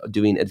just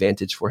doing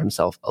advantage for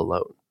himself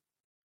alone.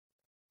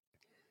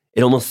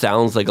 It almost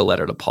sounds like a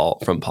letter to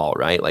Paul, from Paul,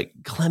 right? Like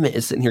Clement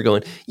is sitting here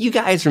going, you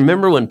guys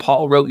remember when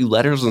Paul wrote you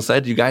letters and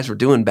said you guys were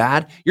doing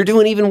bad? You're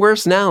doing even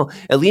worse now.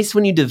 At least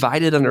when you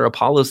divided under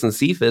Apollos and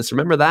Cephas,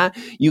 remember that?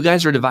 You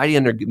guys were dividing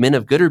under men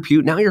of good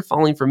repute. Now you're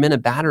falling for men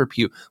of bad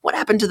repute. What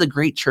happened to the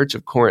great church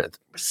of Corinth?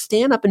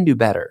 Stand up and do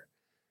better.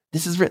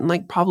 This is written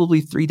like probably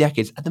 3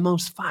 decades, at the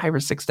most 5 or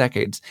 6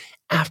 decades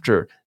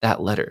after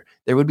that letter.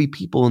 There would be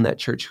people in that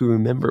church who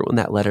remember when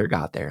that letter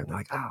got there and they're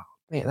like, oh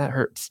man, that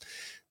hurts.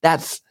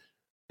 That's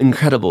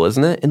incredible,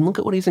 isn't it? And look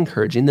at what he's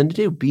encouraging them to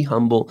do. Be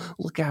humble,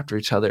 look after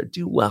each other,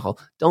 do well.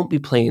 Don't be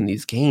playing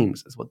these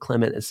games, is what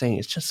Clement is saying.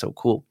 It's just so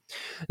cool.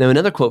 Now,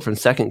 another quote from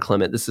 2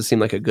 Clement, this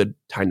seemed like a good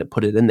time to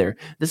put it in there.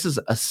 This is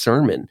a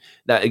sermon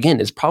that, again,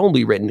 is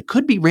probably written,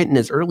 could be written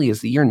as early as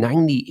the year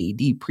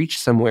 90 AD, preached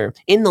somewhere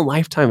in the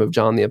lifetime of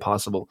John the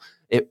Apostle.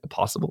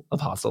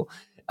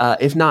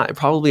 If not,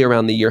 probably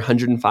around the year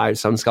 105.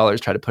 Some scholars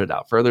try to put it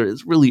out further.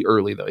 It's really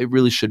early, though. It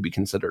really should be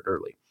considered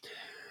early.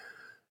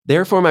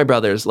 Therefore, my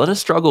brothers, let us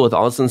struggle with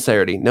all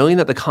sincerity, knowing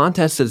that the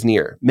contest is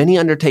near. Many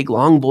undertake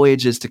long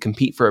voyages to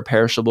compete for a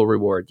perishable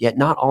reward, yet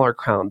not all are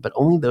crowned, but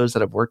only those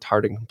that have worked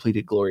hard and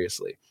completed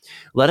gloriously.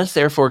 Let us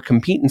therefore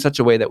compete in such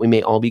a way that we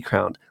may all be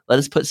crowned. Let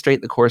us put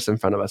straight the course in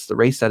front of us, the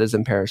race that is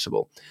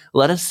imperishable.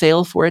 Let us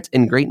sail for it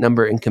in great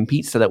number and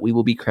compete so that we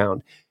will be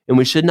crowned. And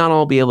we should not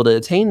all be able to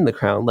attain the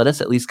crown. Let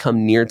us at least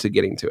come near to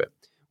getting to it.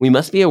 We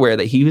must be aware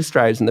that he who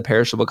strives in the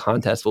perishable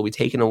contest will be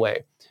taken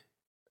away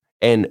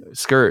and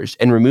scourged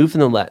and removed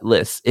from the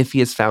list if he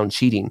is found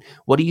cheating.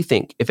 What do you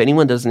think? If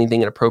anyone does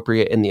anything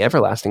inappropriate in the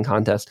everlasting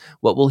contest,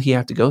 what will he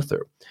have to go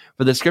through?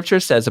 For the scripture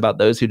says about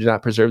those who do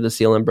not preserve the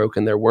seal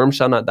unbroken, their worm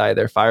shall not die,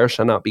 their fire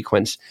shall not be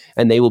quenched,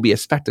 and they will be a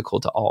spectacle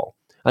to all.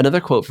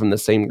 Another quote from the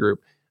same group,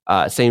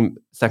 same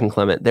 2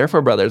 Clement.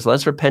 Therefore, brothers, let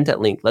us repent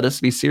at length. Let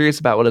us be serious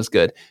about what is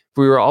good.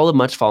 For we were all of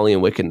much folly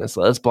and wickedness.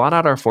 Let us blot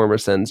out our former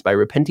sins by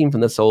repenting from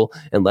the soul,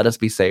 and let us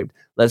be saved.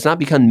 Let us not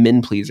become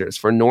men pleasers,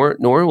 for nor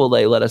will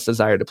they let us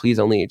desire to please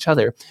only each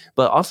other,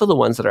 but also the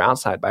ones that are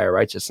outside by our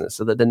righteousness,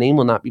 so that the name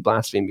will not be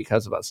blasphemed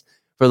because of us.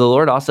 For the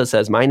Lord also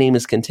says, my name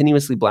is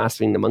continuously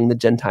blasphemed among the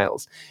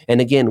Gentiles. And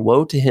again,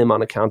 woe to him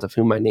on account of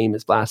whom my name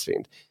is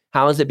blasphemed.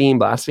 How is it being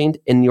blasphemed?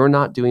 And you're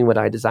not doing what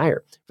I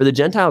desire. For the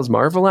Gentiles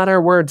marvel at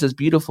our words as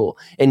beautiful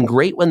and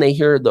great when they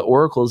hear the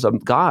oracles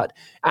of God.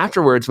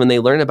 Afterwards, when they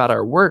learn about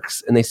our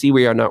works and they see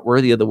we are not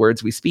worthy of the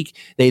words we speak,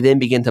 they then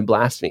begin to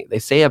blaspheme. They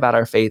say about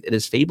our faith, it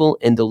is fable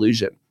and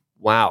delusion.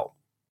 Wow.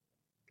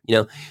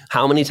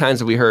 How many times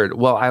have we heard,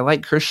 well, I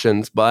like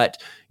Christians,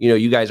 but,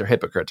 you guys are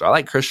hypocrites. Or I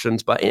like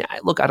Christians, but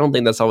look, I don't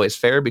think that's always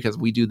fair because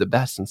we do the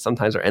best. And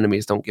sometimes our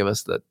enemies don't give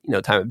us the,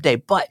 time of day.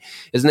 But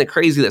isn't it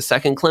crazy that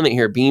Second Clement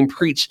here being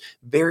preached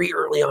very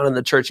early on in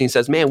the church, and he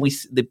says, man,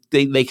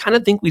 they kind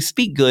of think we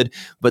speak good,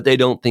 but they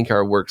don't think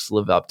our works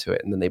live up to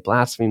it. And then they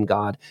blaspheme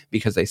God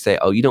because they say,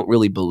 oh, you don't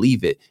really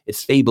believe it.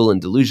 It's fable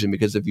and delusion,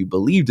 because if you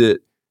believed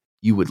it,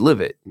 you would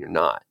live it. And you're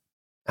not.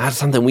 That's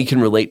something we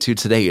can relate to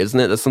today, isn't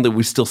it? That's something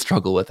we still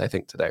struggle with, I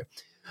think, today.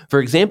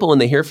 For example, when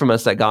they hear from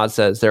us that God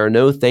says, there are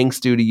no thanks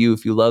due to you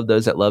if you love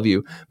those that love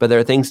you, but there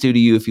are thanks due to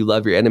you if you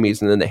love your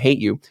enemies and then they hate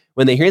you.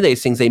 When they hear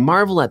these things, they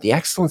marvel at the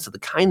excellence of the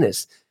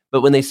kindness.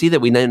 But when they see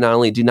that we not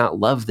only do not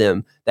love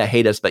them that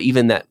hate us, but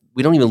even that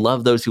we don't even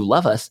love those who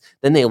love us,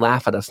 then they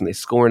laugh at us and they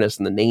scorn us,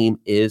 and the name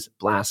is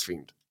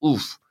blasphemed.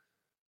 Oof.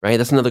 Right?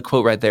 That's another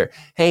quote right there.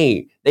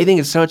 Hey, they think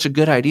it's such a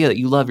good idea that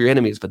you love your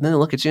enemies, but then they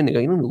look at you and they go,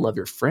 you don't even love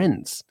your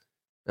friends.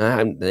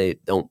 They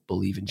don't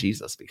believe in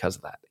Jesus because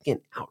of that.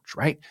 Again, ouch,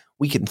 right?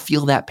 We can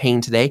feel that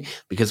pain today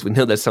because we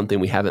know that's something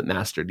we haven't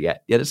mastered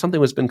yet. Yet it's something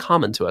that's been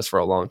common to us for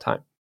a long time.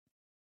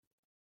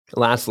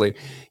 Lastly,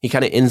 he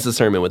kind of ends the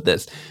sermon with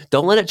this.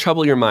 Don't let it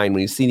trouble your mind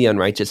when you see the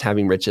unrighteous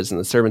having riches and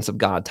the servants of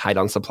God tied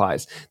on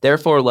supplies.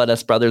 Therefore, let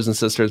us, brothers and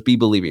sisters, be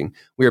believing.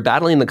 We are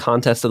battling the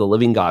contest of the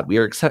living God. We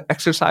are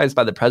exercised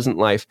by the present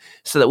life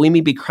so that we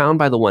may be crowned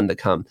by the one to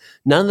come.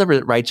 None of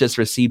the righteous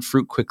receive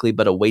fruit quickly,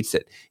 but awaits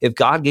it. If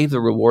God gave the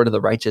reward of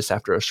the righteous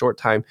after a short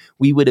time,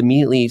 we would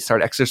immediately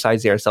start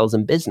exercising ourselves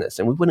in business,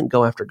 and we wouldn't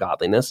go after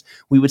godliness.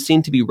 We would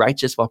seem to be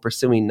righteous while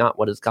pursuing not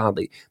what is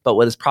godly, but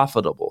what is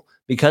profitable.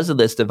 Because of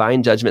this,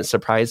 divine judgment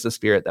surprised the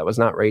spirit that was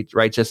not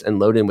righteous and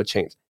loaded him with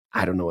chains.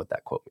 I don't know what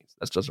that quote means.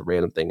 That's just a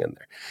random thing in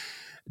there.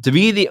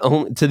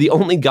 To the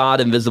only God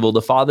invisible,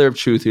 the Father of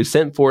truth, who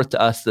sent forth to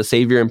us the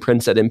Savior and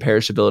Prince at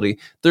imperishability,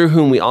 through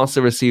whom we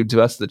also received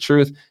to us the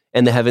truth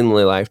and the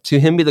heavenly life. To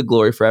him be the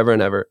glory forever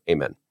and ever.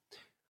 Amen.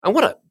 And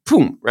what a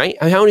boom, right?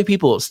 I mean, how many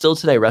people still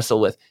today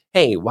wrestle with,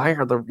 hey, why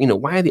are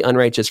the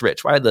unrighteous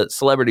rich? Why are the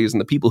celebrities and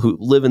the people who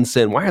live in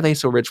sin, why are they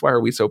so rich? Why are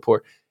we so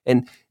poor?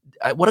 And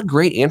what a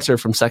great answer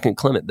from Second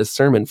Clement, this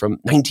sermon from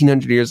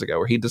 1900 years ago,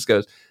 where he just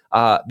goes,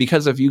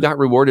 because if you got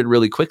rewarded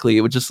really quickly,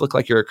 it would just look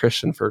like you're a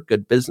Christian for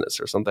good business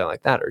or something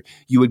like that, or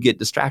you would get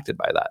distracted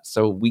by that.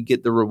 So we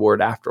get the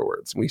reward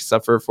afterwards. We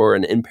suffer for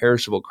an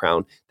imperishable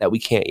crown that we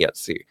can't yet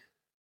see.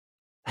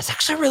 That's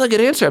actually a really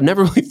good answer. I've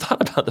never really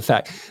thought about the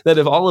fact that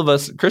if all of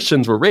us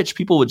Christians were rich,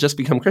 people would just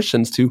become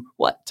Christians to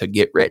what? To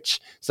get rich.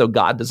 So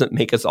God doesn't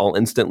make us all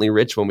instantly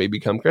rich when we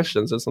become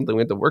Christians. It's something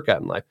we have to work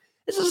at in life.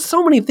 There's just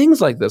so many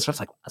things like this. I was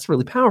like, that's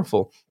really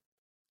powerful.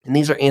 And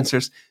these are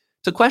answers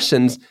to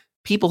questions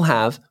people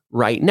have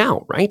right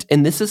now, right?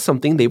 And this is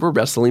something they were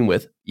wrestling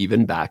with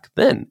even back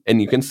then. And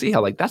you can see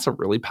how that's a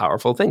really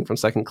powerful thing from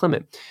Second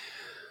Clement.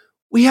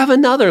 We have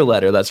another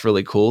letter that's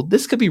really cool.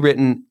 This could be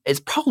written, it's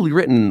probably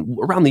written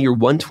around the year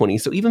 120.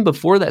 So even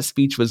before that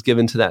speech was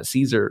given to that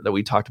Caesar that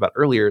we talked about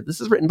earlier,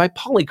 this is written by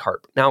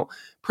Polycarp. Now,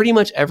 pretty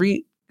much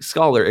every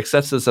scholar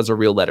accepts this as a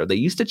real letter. They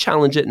used to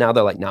challenge it. Now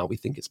they're like, no, we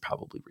think it's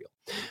probably real.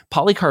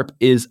 Polycarp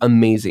is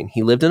amazing.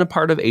 He lived in a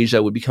part of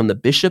Asia, would become the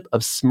bishop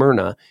of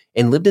Smyrna,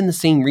 and lived in the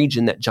same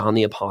region that John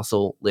the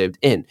Apostle lived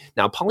in.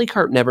 Now,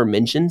 Polycarp never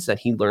mentions that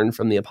he learned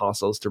from the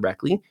apostles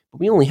directly, but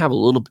we only have a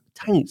little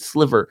tiny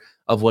sliver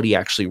of what he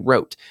actually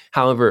wrote.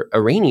 However,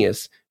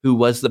 Irenaeus, who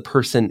was the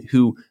person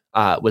who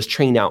was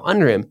trained out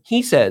under him,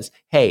 he says,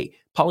 hey,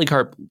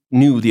 Polycarp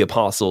knew the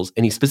apostles,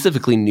 and he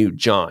specifically knew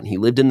John. He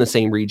lived in the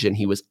same region.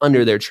 He was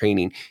under their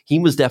training. He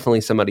was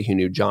definitely somebody who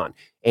knew John.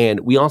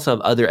 And we also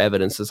have other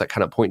evidences that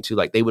kind of point to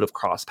they would have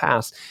crossed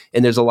paths.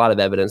 And there's a lot of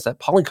evidence that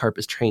Polycarp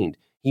is trained.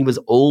 He was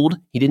old.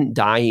 He didn't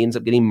die. He ends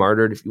up getting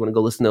martyred. If you want to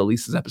go listen to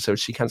Elisa's episode,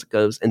 she kind of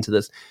goes into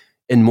this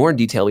in more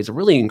detail. He's a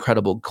really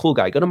incredible, cool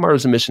guy. Go to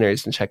Martyrs and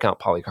Missionaries and check out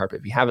Polycarp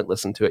if you haven't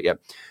listened to it yet.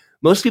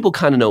 Most people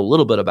kind of know a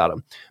little bit about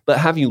him, but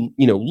have you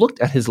looked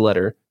at his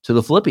letter to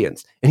the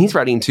Philippians? And he's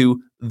writing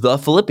to the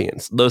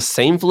Philippians, those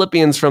same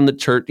Philippians from the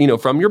church,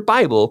 from your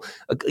Bible,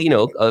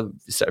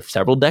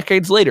 several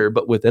decades later,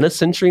 but within a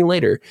century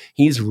later,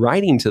 he's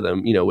writing to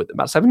them, with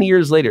about 70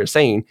 years later,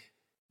 saying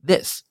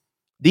this.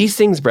 These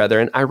things,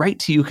 brethren, I write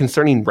to you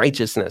concerning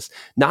righteousness,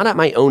 not at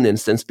my own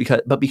instance,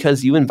 but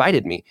because you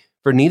invited me.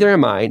 For neither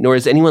am I, nor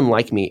is anyone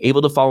like me,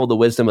 able to follow the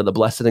wisdom of the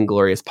blessed and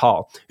glorious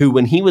Paul, who,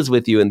 when he was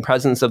with you in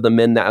presence of the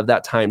men of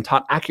that time,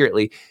 taught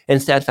accurately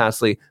and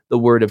steadfastly the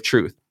word of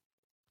truth.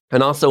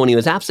 And also, when he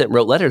was absent,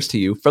 wrote letters to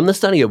you, from the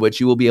study of which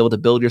you will be able to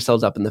build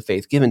yourselves up in the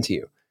faith given to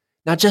you.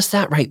 Now, just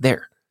that right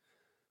there.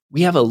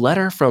 We have a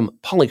letter from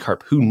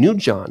Polycarp, who knew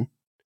John,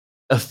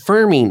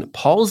 affirming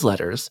Paul's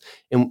letters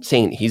and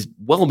saying he's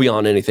well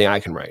beyond anything I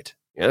can write.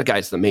 Yeah, that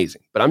guy's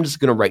amazing, but I'm just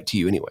going to write to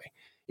you anyway.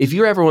 If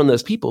you're ever one of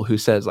those people who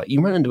says, like,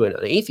 you run into an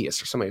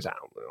atheist or somebody who's, I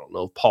don't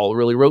know if Paul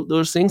really wrote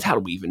those things. How do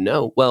we even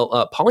know?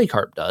 Well,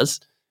 Polycarp does.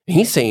 And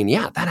he's saying,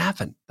 yeah, that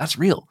happened. That's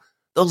real.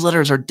 Those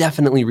letters are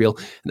definitely real,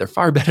 and they're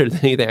far better than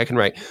anything I can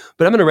write.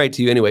 But I'm going to write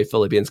to you anyway,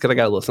 Philippians, because I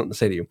got a little something to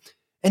say to you.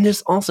 And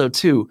there's also,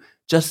 too,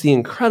 just the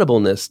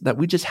incredibleness that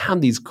we just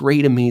have these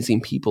great,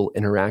 amazing people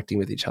interacting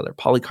with each other.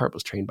 Polycarp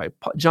was trained by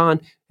John,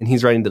 and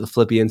he's writing to the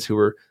Philippians who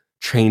were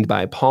trained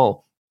by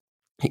Paul.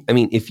 I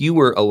mean, if you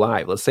were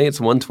alive, let's say it's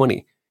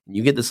 120, and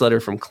you get this letter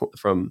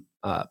from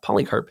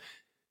Polycarp,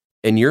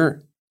 and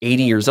you're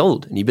 80 years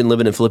old, and you've been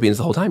living in Philippians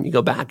the whole time, you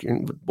go back,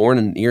 you're born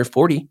in year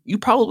 40, you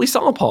probably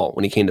saw Paul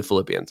when he came to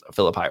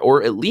Philippi,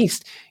 or at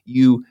least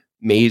you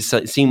may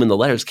have seen when the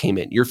letters came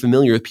in. You're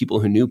familiar with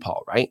people who knew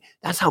Paul, right?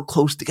 That's how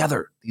close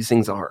together these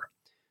things are.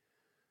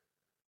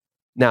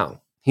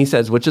 Now, he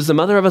says, which is the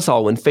mother of us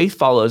all, when faith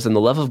follows and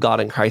the love of God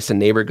and Christ and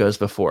neighbor goes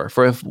before.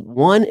 For if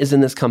one is in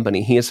this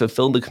company, he has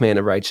fulfilled the command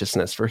of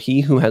righteousness. For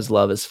he who has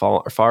love is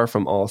far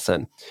from all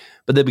sin.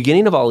 But the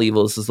beginning of all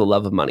evils is the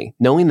love of money.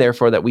 Knowing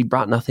therefore that we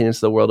brought nothing into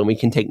the world and we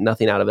can take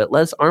nothing out of it,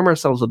 let us arm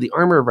ourselves with the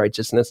armor of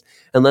righteousness,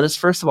 and let us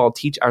first of all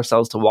teach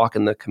ourselves to walk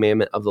in the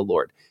commandment of the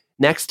Lord.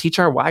 Next, teach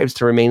our wives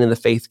to remain in the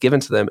faith given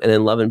to them and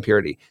in love and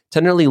purity,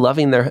 tenderly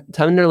loving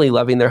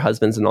their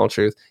husbands in all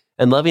truth,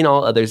 and loving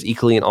all others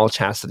equally in all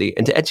chastity,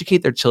 and to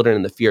educate their children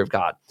in the fear of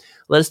God.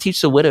 Let us teach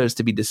the widows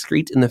to be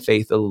discreet in the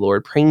faith of the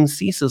Lord, praying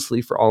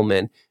ceaselessly for all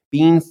men,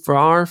 being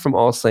far from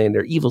all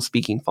slander, evil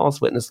speaking,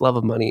 false witness, love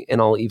of money, and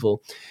all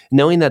evil,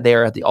 knowing that they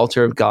are at the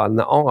altar of God, and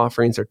that all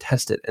offerings are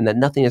tested, and that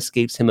nothing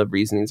escapes him of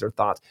reasonings or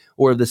thoughts,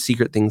 or of the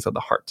secret things of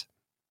the heart.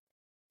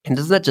 And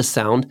doesn't that just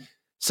sound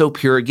so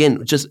pure?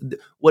 Again, just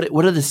what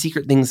are the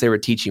secret things they were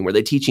teaching? Were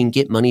they teaching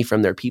get money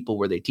from their people?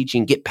 Were they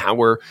teaching get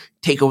power,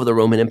 take over the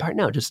Roman Empire?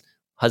 No, just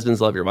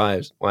husbands love your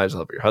wives, wives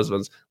love your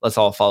husbands. Let's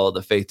all follow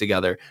the faith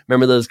together.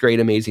 Remember those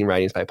great, amazing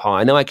writings by Paul.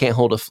 I know I can't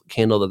hold a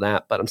candle to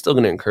that, but I'm still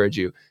going to encourage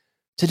you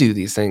to do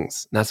these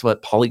things. And that's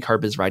what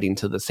Polycarp is writing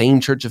to the same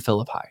church of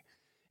Philippi.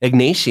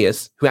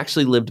 Ignatius, who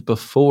actually lived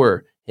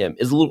before him,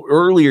 is a little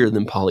earlier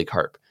than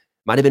Polycarp.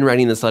 Might have been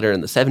writing this letter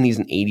in the 70s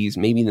and 80s,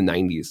 maybe the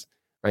 90s,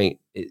 right?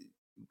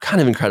 Kind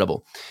of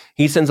incredible.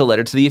 He sends a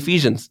letter to the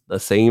Ephesians,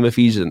 the same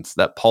Ephesians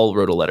that Paul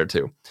wrote a letter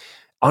to,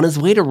 on his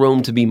way to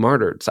Rome to be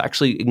martyred. So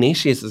actually,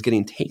 Ignatius is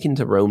getting taken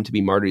to Rome to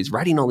be martyred. He's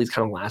writing all these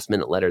kind of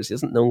last-minute letters. He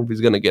doesn't know if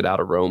he's going to get out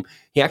of Rome.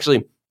 He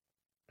actually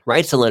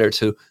writes a letter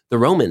to the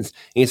Romans,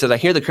 and he says, I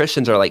hear the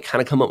Christians are like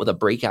kind of come up with a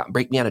break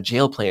me out of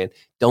jail plan.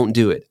 Don't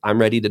do it. I'm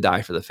ready to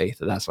die for the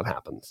faith. And that's what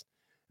happens.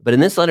 But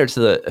in this letter to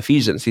the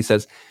Ephesians, he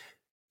says,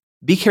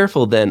 be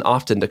careful then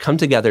often to come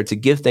together to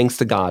give thanks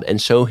to God and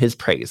show his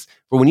praise.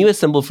 For when you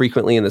assemble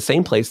frequently in the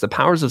same place, the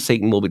powers of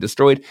Satan will be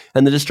destroyed,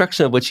 and the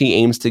destruction of which he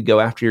aims to go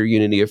after your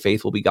unity of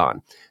faith will be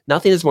gone.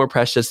 Nothing is more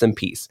precious than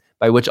peace,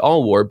 by which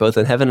all war, both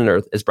in heaven and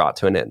earth, is brought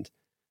to an end.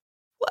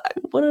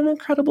 What an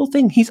incredible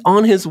thing. He's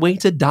on his way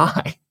to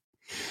die.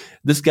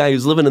 This guy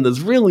who's living in those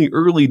really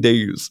early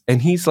days,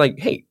 and he's like,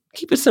 hey,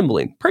 keep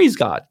assembling. Praise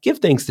God. Give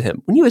thanks to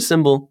him. When you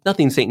assemble,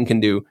 nothing Satan can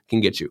do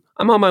can get you.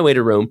 I'm on my way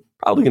to Rome,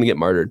 probably going to get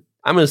martyred.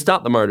 I'm going to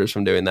stop the martyrs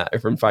from doing that, or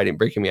from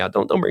breaking me out.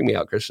 Don't bring me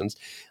out, Christians.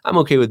 I'm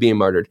okay with being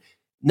martyred.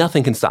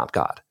 Nothing can stop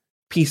God.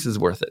 Peace is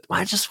worth it.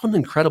 Wow, just what an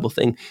incredible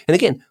thing. And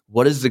again,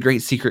 what is the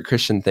great secret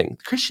Christian thing?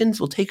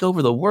 Christians will take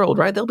over the world,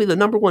 right? They'll be the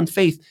number one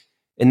faith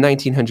in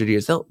 1900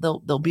 years.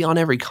 They'll be on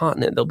every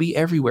continent. They'll be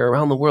everywhere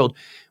around the world.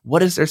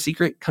 What is their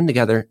secret? Come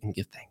together and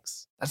give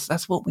thanks.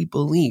 That's what we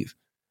believe.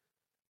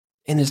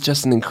 And it's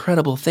just an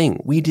incredible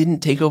thing. We didn't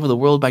take over the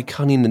world by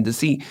cunning and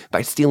deceit,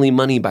 by stealing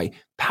money, by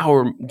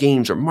power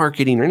games or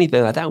marketing or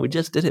anything like that. We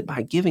just did it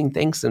by giving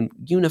thanks and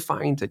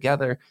unifying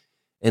together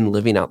and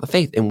living out the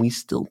faith. And we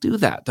still do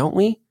that, don't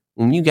we?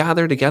 When you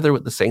gather together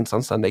with the saints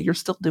on Sunday, you're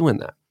still doing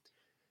that.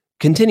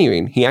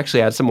 Continuing, he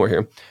actually adds some more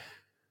here.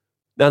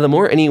 Now, the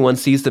more anyone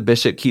sees the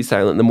bishop keep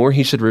silent, the more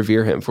he should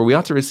revere him. For we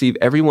ought to receive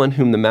everyone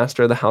whom the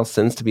master of the house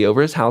sends to be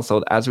over his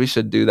household, as we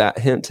should do that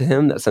to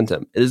him that sent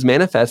him. It is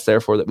manifest,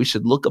 therefore, that we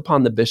should look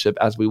upon the bishop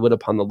as we would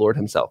upon the Lord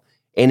himself.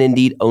 And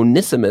indeed,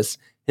 Onesimus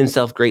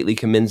himself greatly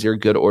commends your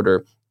good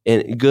order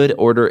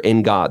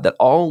in God, that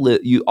all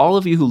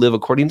of you who live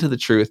according to the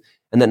truth,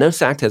 and that no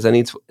sect has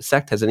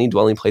any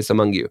dwelling place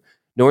among you.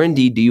 Nor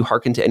indeed do you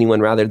hearken to anyone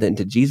rather than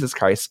to Jesus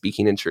Christ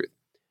speaking in truth.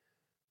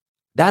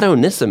 That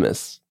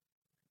Onesimus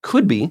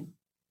could be,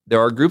 there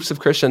are groups of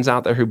Christians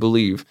out there who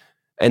believe,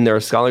 and there are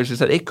scholars who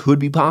said it could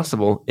be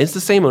possible. It's the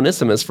same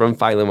Onesimus from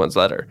Philemon's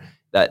letter.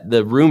 That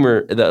the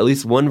rumor, that at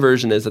least one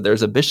version is that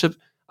there's a bishop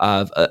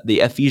of the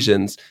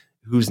Ephesians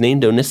who's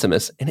named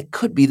Onesimus, and it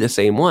could be the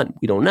same one.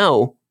 We don't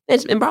know.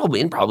 It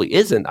probably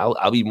isn't.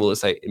 I'll be willing to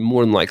say it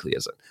more than likely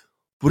isn't.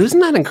 But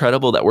isn't that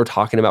incredible that we're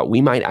talking about we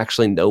might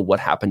actually know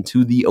what happened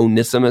to the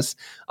Onesimus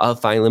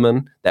of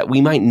Philemon? That we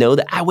might know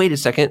that, wait a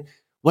second,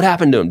 what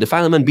happened to him? Did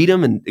Philemon beat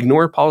him and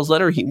ignore Paul's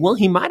letter? He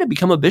might have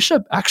become a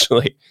bishop,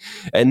 actually.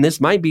 And this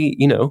might be,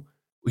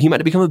 he might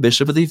have become a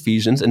bishop of the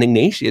Ephesians, and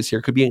Ignatius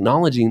here could be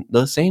acknowledging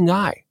the same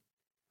guy,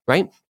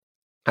 right?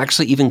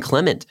 Actually, even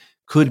Clement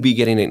could be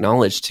getting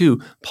acknowledged too.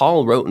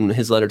 Paul wrote in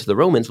his letter to the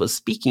Romans was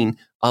speaking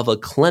of a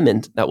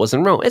Clement that was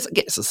in Rome.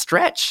 It's a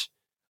stretch,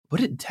 but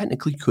it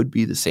technically could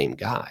be the same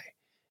guy.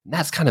 And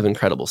that's kind of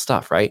incredible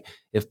stuff, right?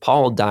 If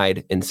Paul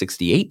died in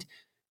 68,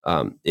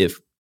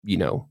 if,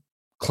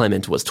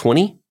 Clement was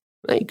 20,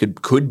 he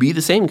could be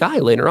the same guy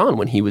later on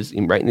when he was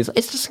writing these.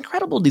 It's just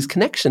incredible, these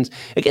connections.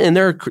 Again, and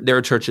there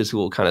are churches who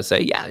will kind of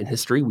say, yeah, in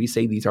history, we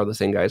say these are the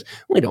same guys.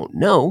 We don't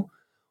know.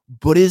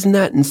 But isn't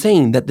that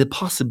insane that the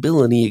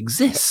possibility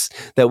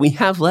exists that we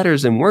have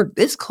letters and work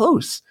this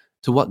close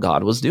to what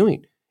God was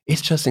doing?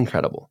 It's just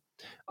incredible.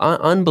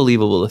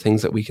 Unbelievable, the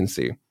things that we can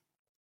see.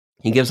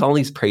 He gives all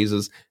these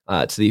praises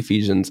to the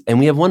Ephesians. And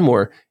we have one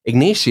more.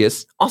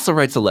 Ignatius also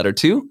writes a letter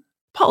to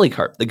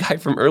Polycarp, the guy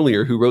from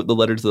earlier who wrote the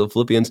letter to the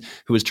Philippians,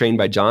 who was trained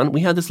by John.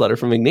 We have this letter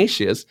from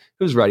Ignatius,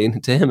 who's writing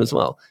to him as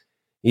well.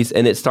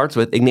 And it starts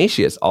with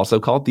Ignatius, also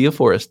called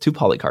Theophorus, to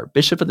Polycarp,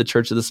 bishop of the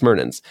church of the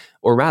Smyrnans,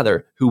 or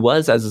rather, who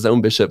was as his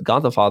own bishop,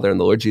 God the Father and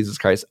the Lord Jesus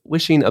Christ,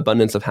 wishing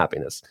abundance of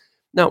happiness.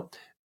 Now,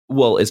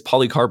 is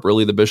Polycarp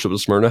really the bishop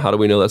of Smyrna? How do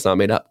we know that's not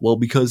made up? Well,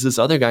 because this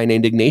other guy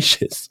named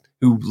Ignatius,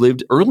 who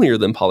lived earlier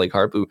than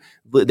Polycarp,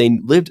 they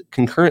lived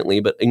concurrently,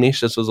 but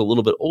Ignatius was a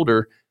little bit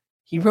older,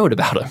 he wrote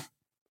about him.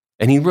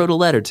 And he wrote a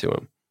letter to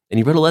him. And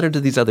he wrote a letter to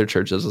these other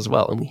churches as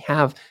well. And we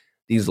have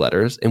these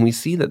letters, and we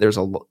see that there's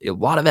a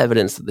lot of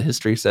evidence that the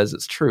history says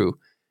it's true.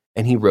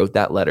 And he wrote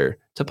that letter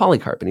to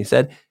Polycarp. And he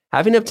said,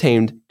 having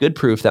obtained good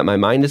proof that my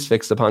mind is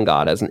fixed upon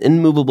God as an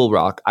immovable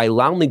rock, I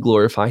loudly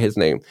glorify his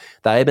name,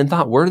 that I have been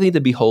thought worthy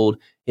to behold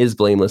his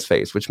blameless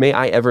face, which may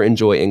I ever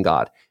enjoy in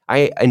God.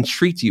 I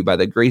entreat you by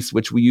the grace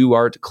which you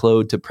are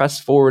clothed to press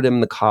forward in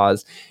the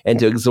cause and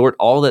to exhort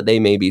all that they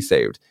may be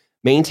saved.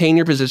 Maintain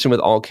your position with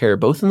all care,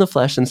 both in the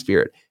flesh and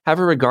spirit. Have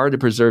a regard to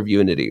preserve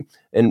unity,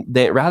 and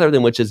rather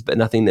than which is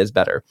nothing is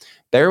better.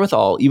 Bear with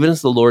all, even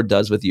as the Lord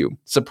does with you.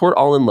 Support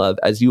all in love,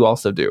 as you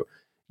also do.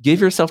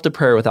 Give yourself to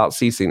prayer without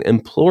ceasing.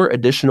 Implore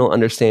additional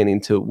understanding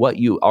to what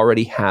you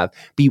already have.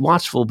 Be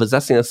watchful,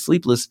 possessing a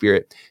sleepless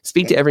spirit.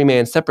 Speak to every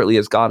man separately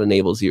as God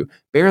enables you.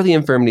 Bear the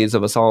infirmities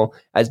of us all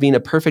as being a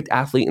perfect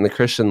athlete in the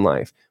Christian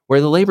life. Where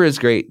the labor is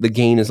great, the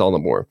gain is all the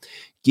more.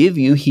 Give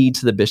you heed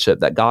to the bishop,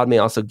 that God may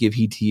also give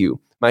heed to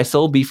you. My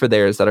soul be for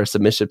theirs that are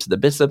submissive to the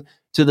bishop,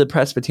 to the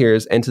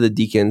presbyters, and to the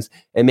deacons,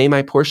 and may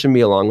my portion be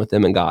along with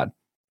them in God.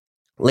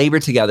 Labor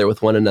together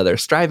with one another,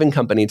 strive in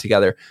company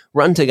together,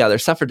 run together,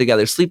 suffer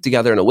together, sleep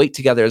together, and awake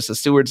together as the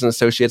stewards and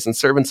associates and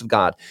servants of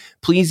God.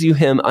 Please you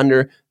him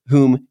under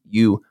whom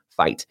you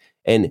fight,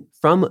 and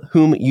from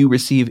whom you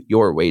receive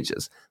your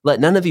wages. Let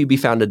none of you be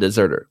found a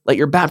deserter. Let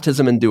your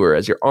baptism endure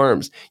as your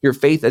arms, your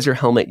faith as your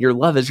helmet, your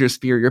love as your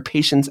spear, your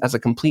patience as a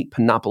complete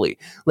panoply.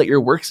 Let your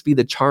works be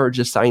the charge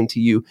assigned to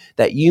you,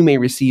 that you may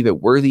receive a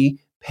worthy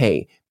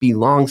pay. Be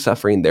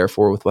long-suffering,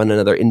 therefore, with one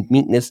another in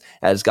meekness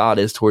as God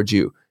is towards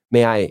you.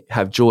 May I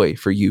have joy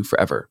for you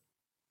forever.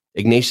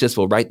 Ignatius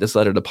will write this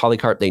letter to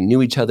Polycarp. They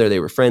knew each other. They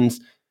were friends.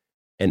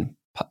 And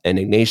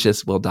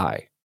Ignatius will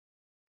die.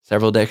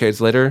 Several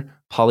decades later,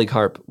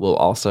 Polycarp will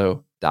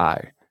also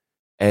die.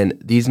 And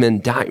these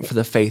men died for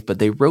the faith, but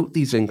they wrote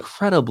these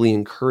incredibly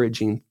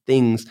encouraging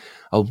things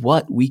of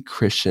what we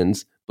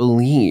Christians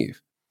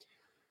believe.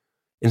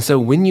 And so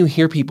when you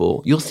hear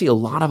people, you'll see a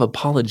lot of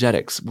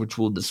apologetics, which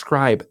will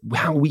describe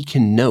how we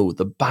can know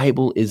the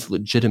Bible is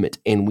legitimate,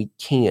 and we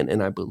can.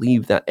 And I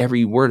believe that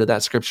every word of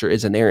that scripture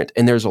is inerrant,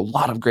 and there's a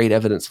lot of great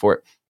evidence for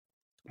it.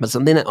 But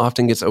something that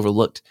often gets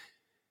overlooked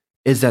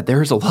is that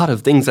there's a lot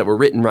of things that were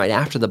written right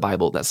after the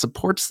Bible that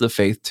supports the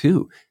faith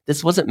too.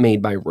 This wasn't made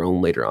by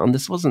Rome later on.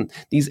 These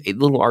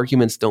little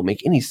arguments don't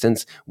make any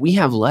sense. We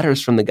have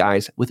letters from the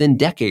guys within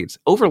decades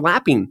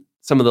overlapping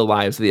some of the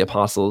lives of the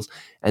apostles,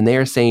 and they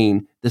are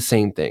saying the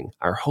same thing.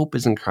 Our hope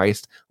is in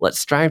Christ. Let's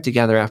strive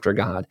together after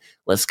God.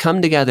 Let's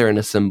come together and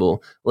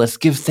assemble. Let's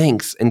give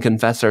thanks and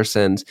confess our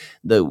sins.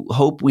 The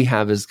hope we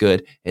have is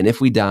good, and if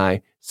we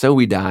die, so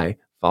we die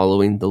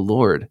following the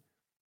Lord.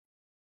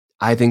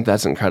 I think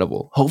that's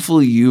incredible.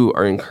 Hopefully you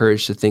are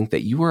encouraged to think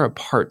that you are a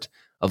part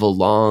of a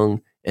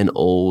long and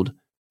old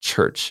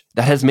church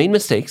that has made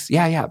mistakes.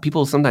 Yeah.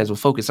 People sometimes will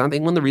focus on, I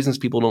think one of the reasons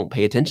people don't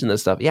pay attention to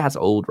this stuff. Yeah, it's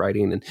old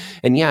writing. And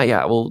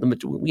well,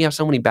 we have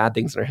so many bad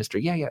things in our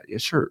history. Yeah,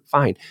 sure,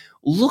 fine.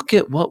 Look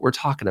at what we're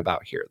talking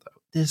about here,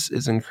 though. This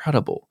is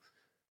incredible.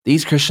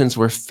 These Christians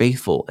were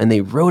faithful, and they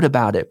wrote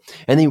about it,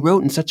 and they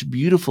wrote in such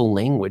beautiful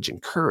language,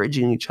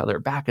 encouraging each other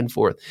back and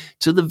forth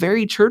to the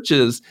very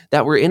churches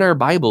that were in our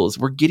Bibles.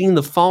 We're getting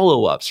the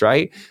follow-ups,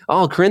 right?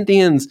 Oh,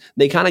 Corinthians,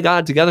 they kind of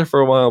got it together for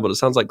a while, but it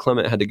sounds like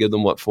Clement had to give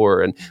them what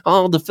for. And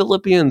the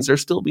Philippians, they're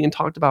still being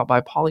talked about by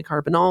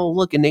Polycarp. And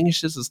look,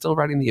 Ignatius is still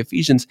writing the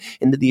Ephesians.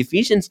 And the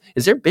Ephesians,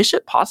 is their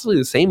bishop possibly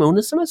the same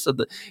Onesimus?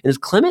 And is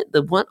Clement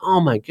the one?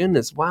 Oh my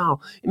goodness,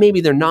 wow.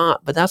 Maybe they're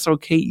not, but that's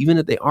okay. Even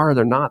if they are,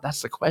 they're not.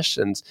 That's the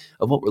questions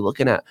of what we're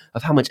looking at,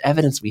 of how much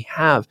evidence we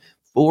have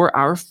for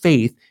our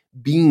faith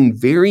being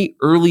very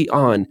early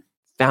on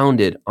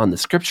founded on the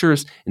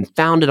scriptures and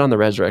founded on the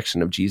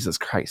resurrection of Jesus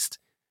Christ.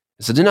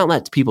 So do not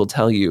let people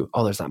tell you,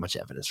 oh, there's not much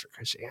evidence for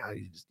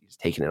Christianity. You're just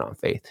taking it on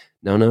faith.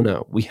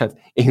 No. We have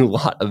a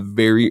lot of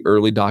very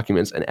early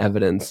documents and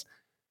evidence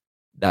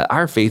that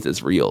our faith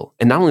is real.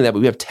 And not only that,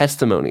 but we have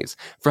testimonies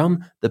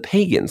from the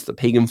pagans, the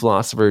pagan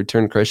philosopher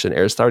turned Christian,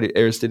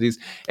 Aristides,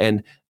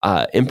 and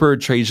Emperor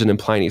Trajan and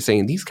Pliny,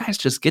 saying these guys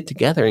just get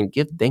together and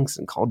give thanks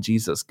and call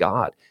Jesus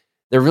God.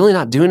 They're really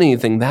not doing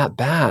anything that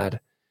bad.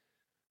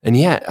 And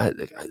yet,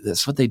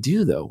 that's what they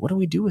do, though. What do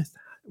we do with that?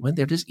 When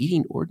they're just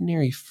eating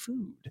ordinary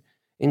food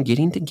and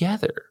getting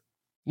together.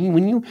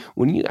 When you,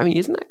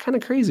 isn't that kind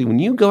of crazy? When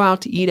you go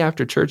out to eat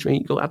after church,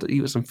 you go out to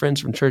eat with some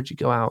friends from church, you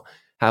go out,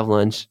 have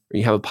lunch, or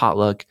you have a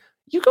potluck,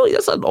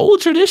 that's an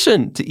old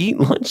tradition to eat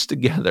lunch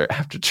together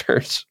after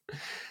church.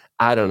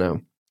 I don't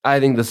know. I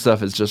think this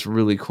stuff is just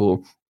really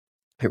cool.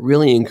 It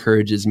really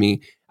encourages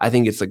me. I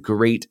think it's a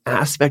great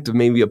aspect of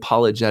maybe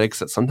apologetics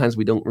that sometimes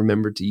we don't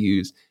remember to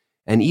use.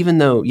 And even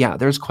though,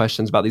 there's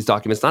questions about these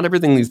documents, not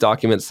everything these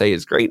documents say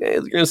is great.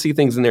 You're going to see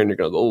things in there and you're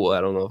going to go, oh,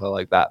 I don't know if I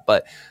like that.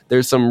 But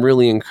there's some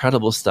really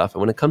incredible stuff. And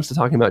when it comes to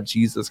talking about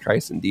Jesus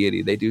Christ and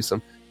deity, they do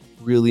some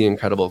really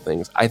incredible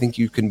things. I think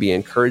you can be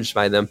encouraged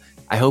by them.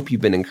 I hope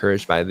you've been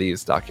encouraged by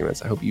these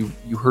documents. I hope you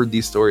heard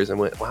these stories and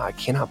went, wow, I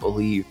cannot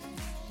believe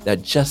that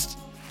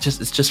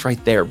it's just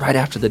right there, right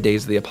after the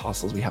days of the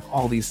apostles. We have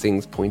all these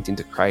things pointing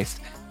to Christ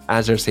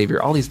as our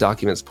Savior, all these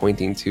documents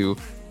pointing to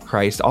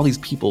Christ, all these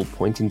people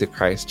pointing to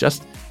Christ,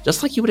 just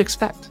like you would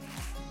expect.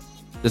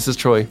 This is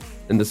Troy,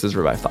 and this is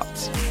Revived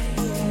Thoughts.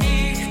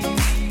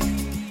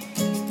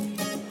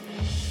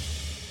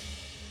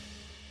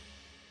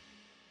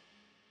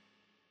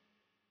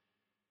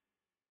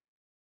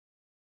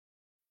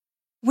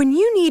 When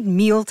you need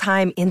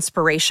mealtime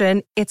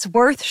inspiration, it's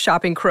worth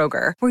shopping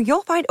Kroger, where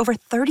you'll find over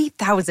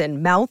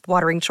 30,000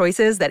 mouth-watering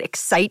choices that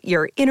excite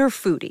your inner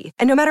foodie.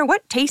 And no matter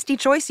what tasty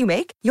choice you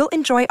make, you'll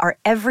enjoy our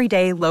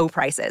everyday low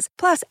prices,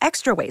 plus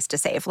extra ways to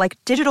save, like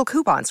digital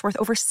coupons worth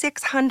over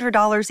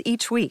 $600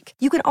 each week.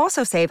 You can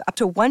also save up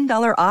to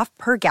 $1 off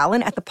per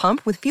gallon at the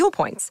pump with fuel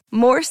points.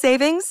 More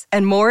savings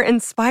and more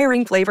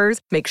inspiring flavors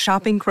make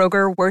shopping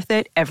Kroger worth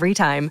it every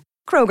time.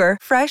 Kroger,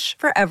 fresh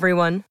for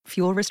everyone.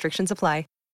 Fuel restrictions apply.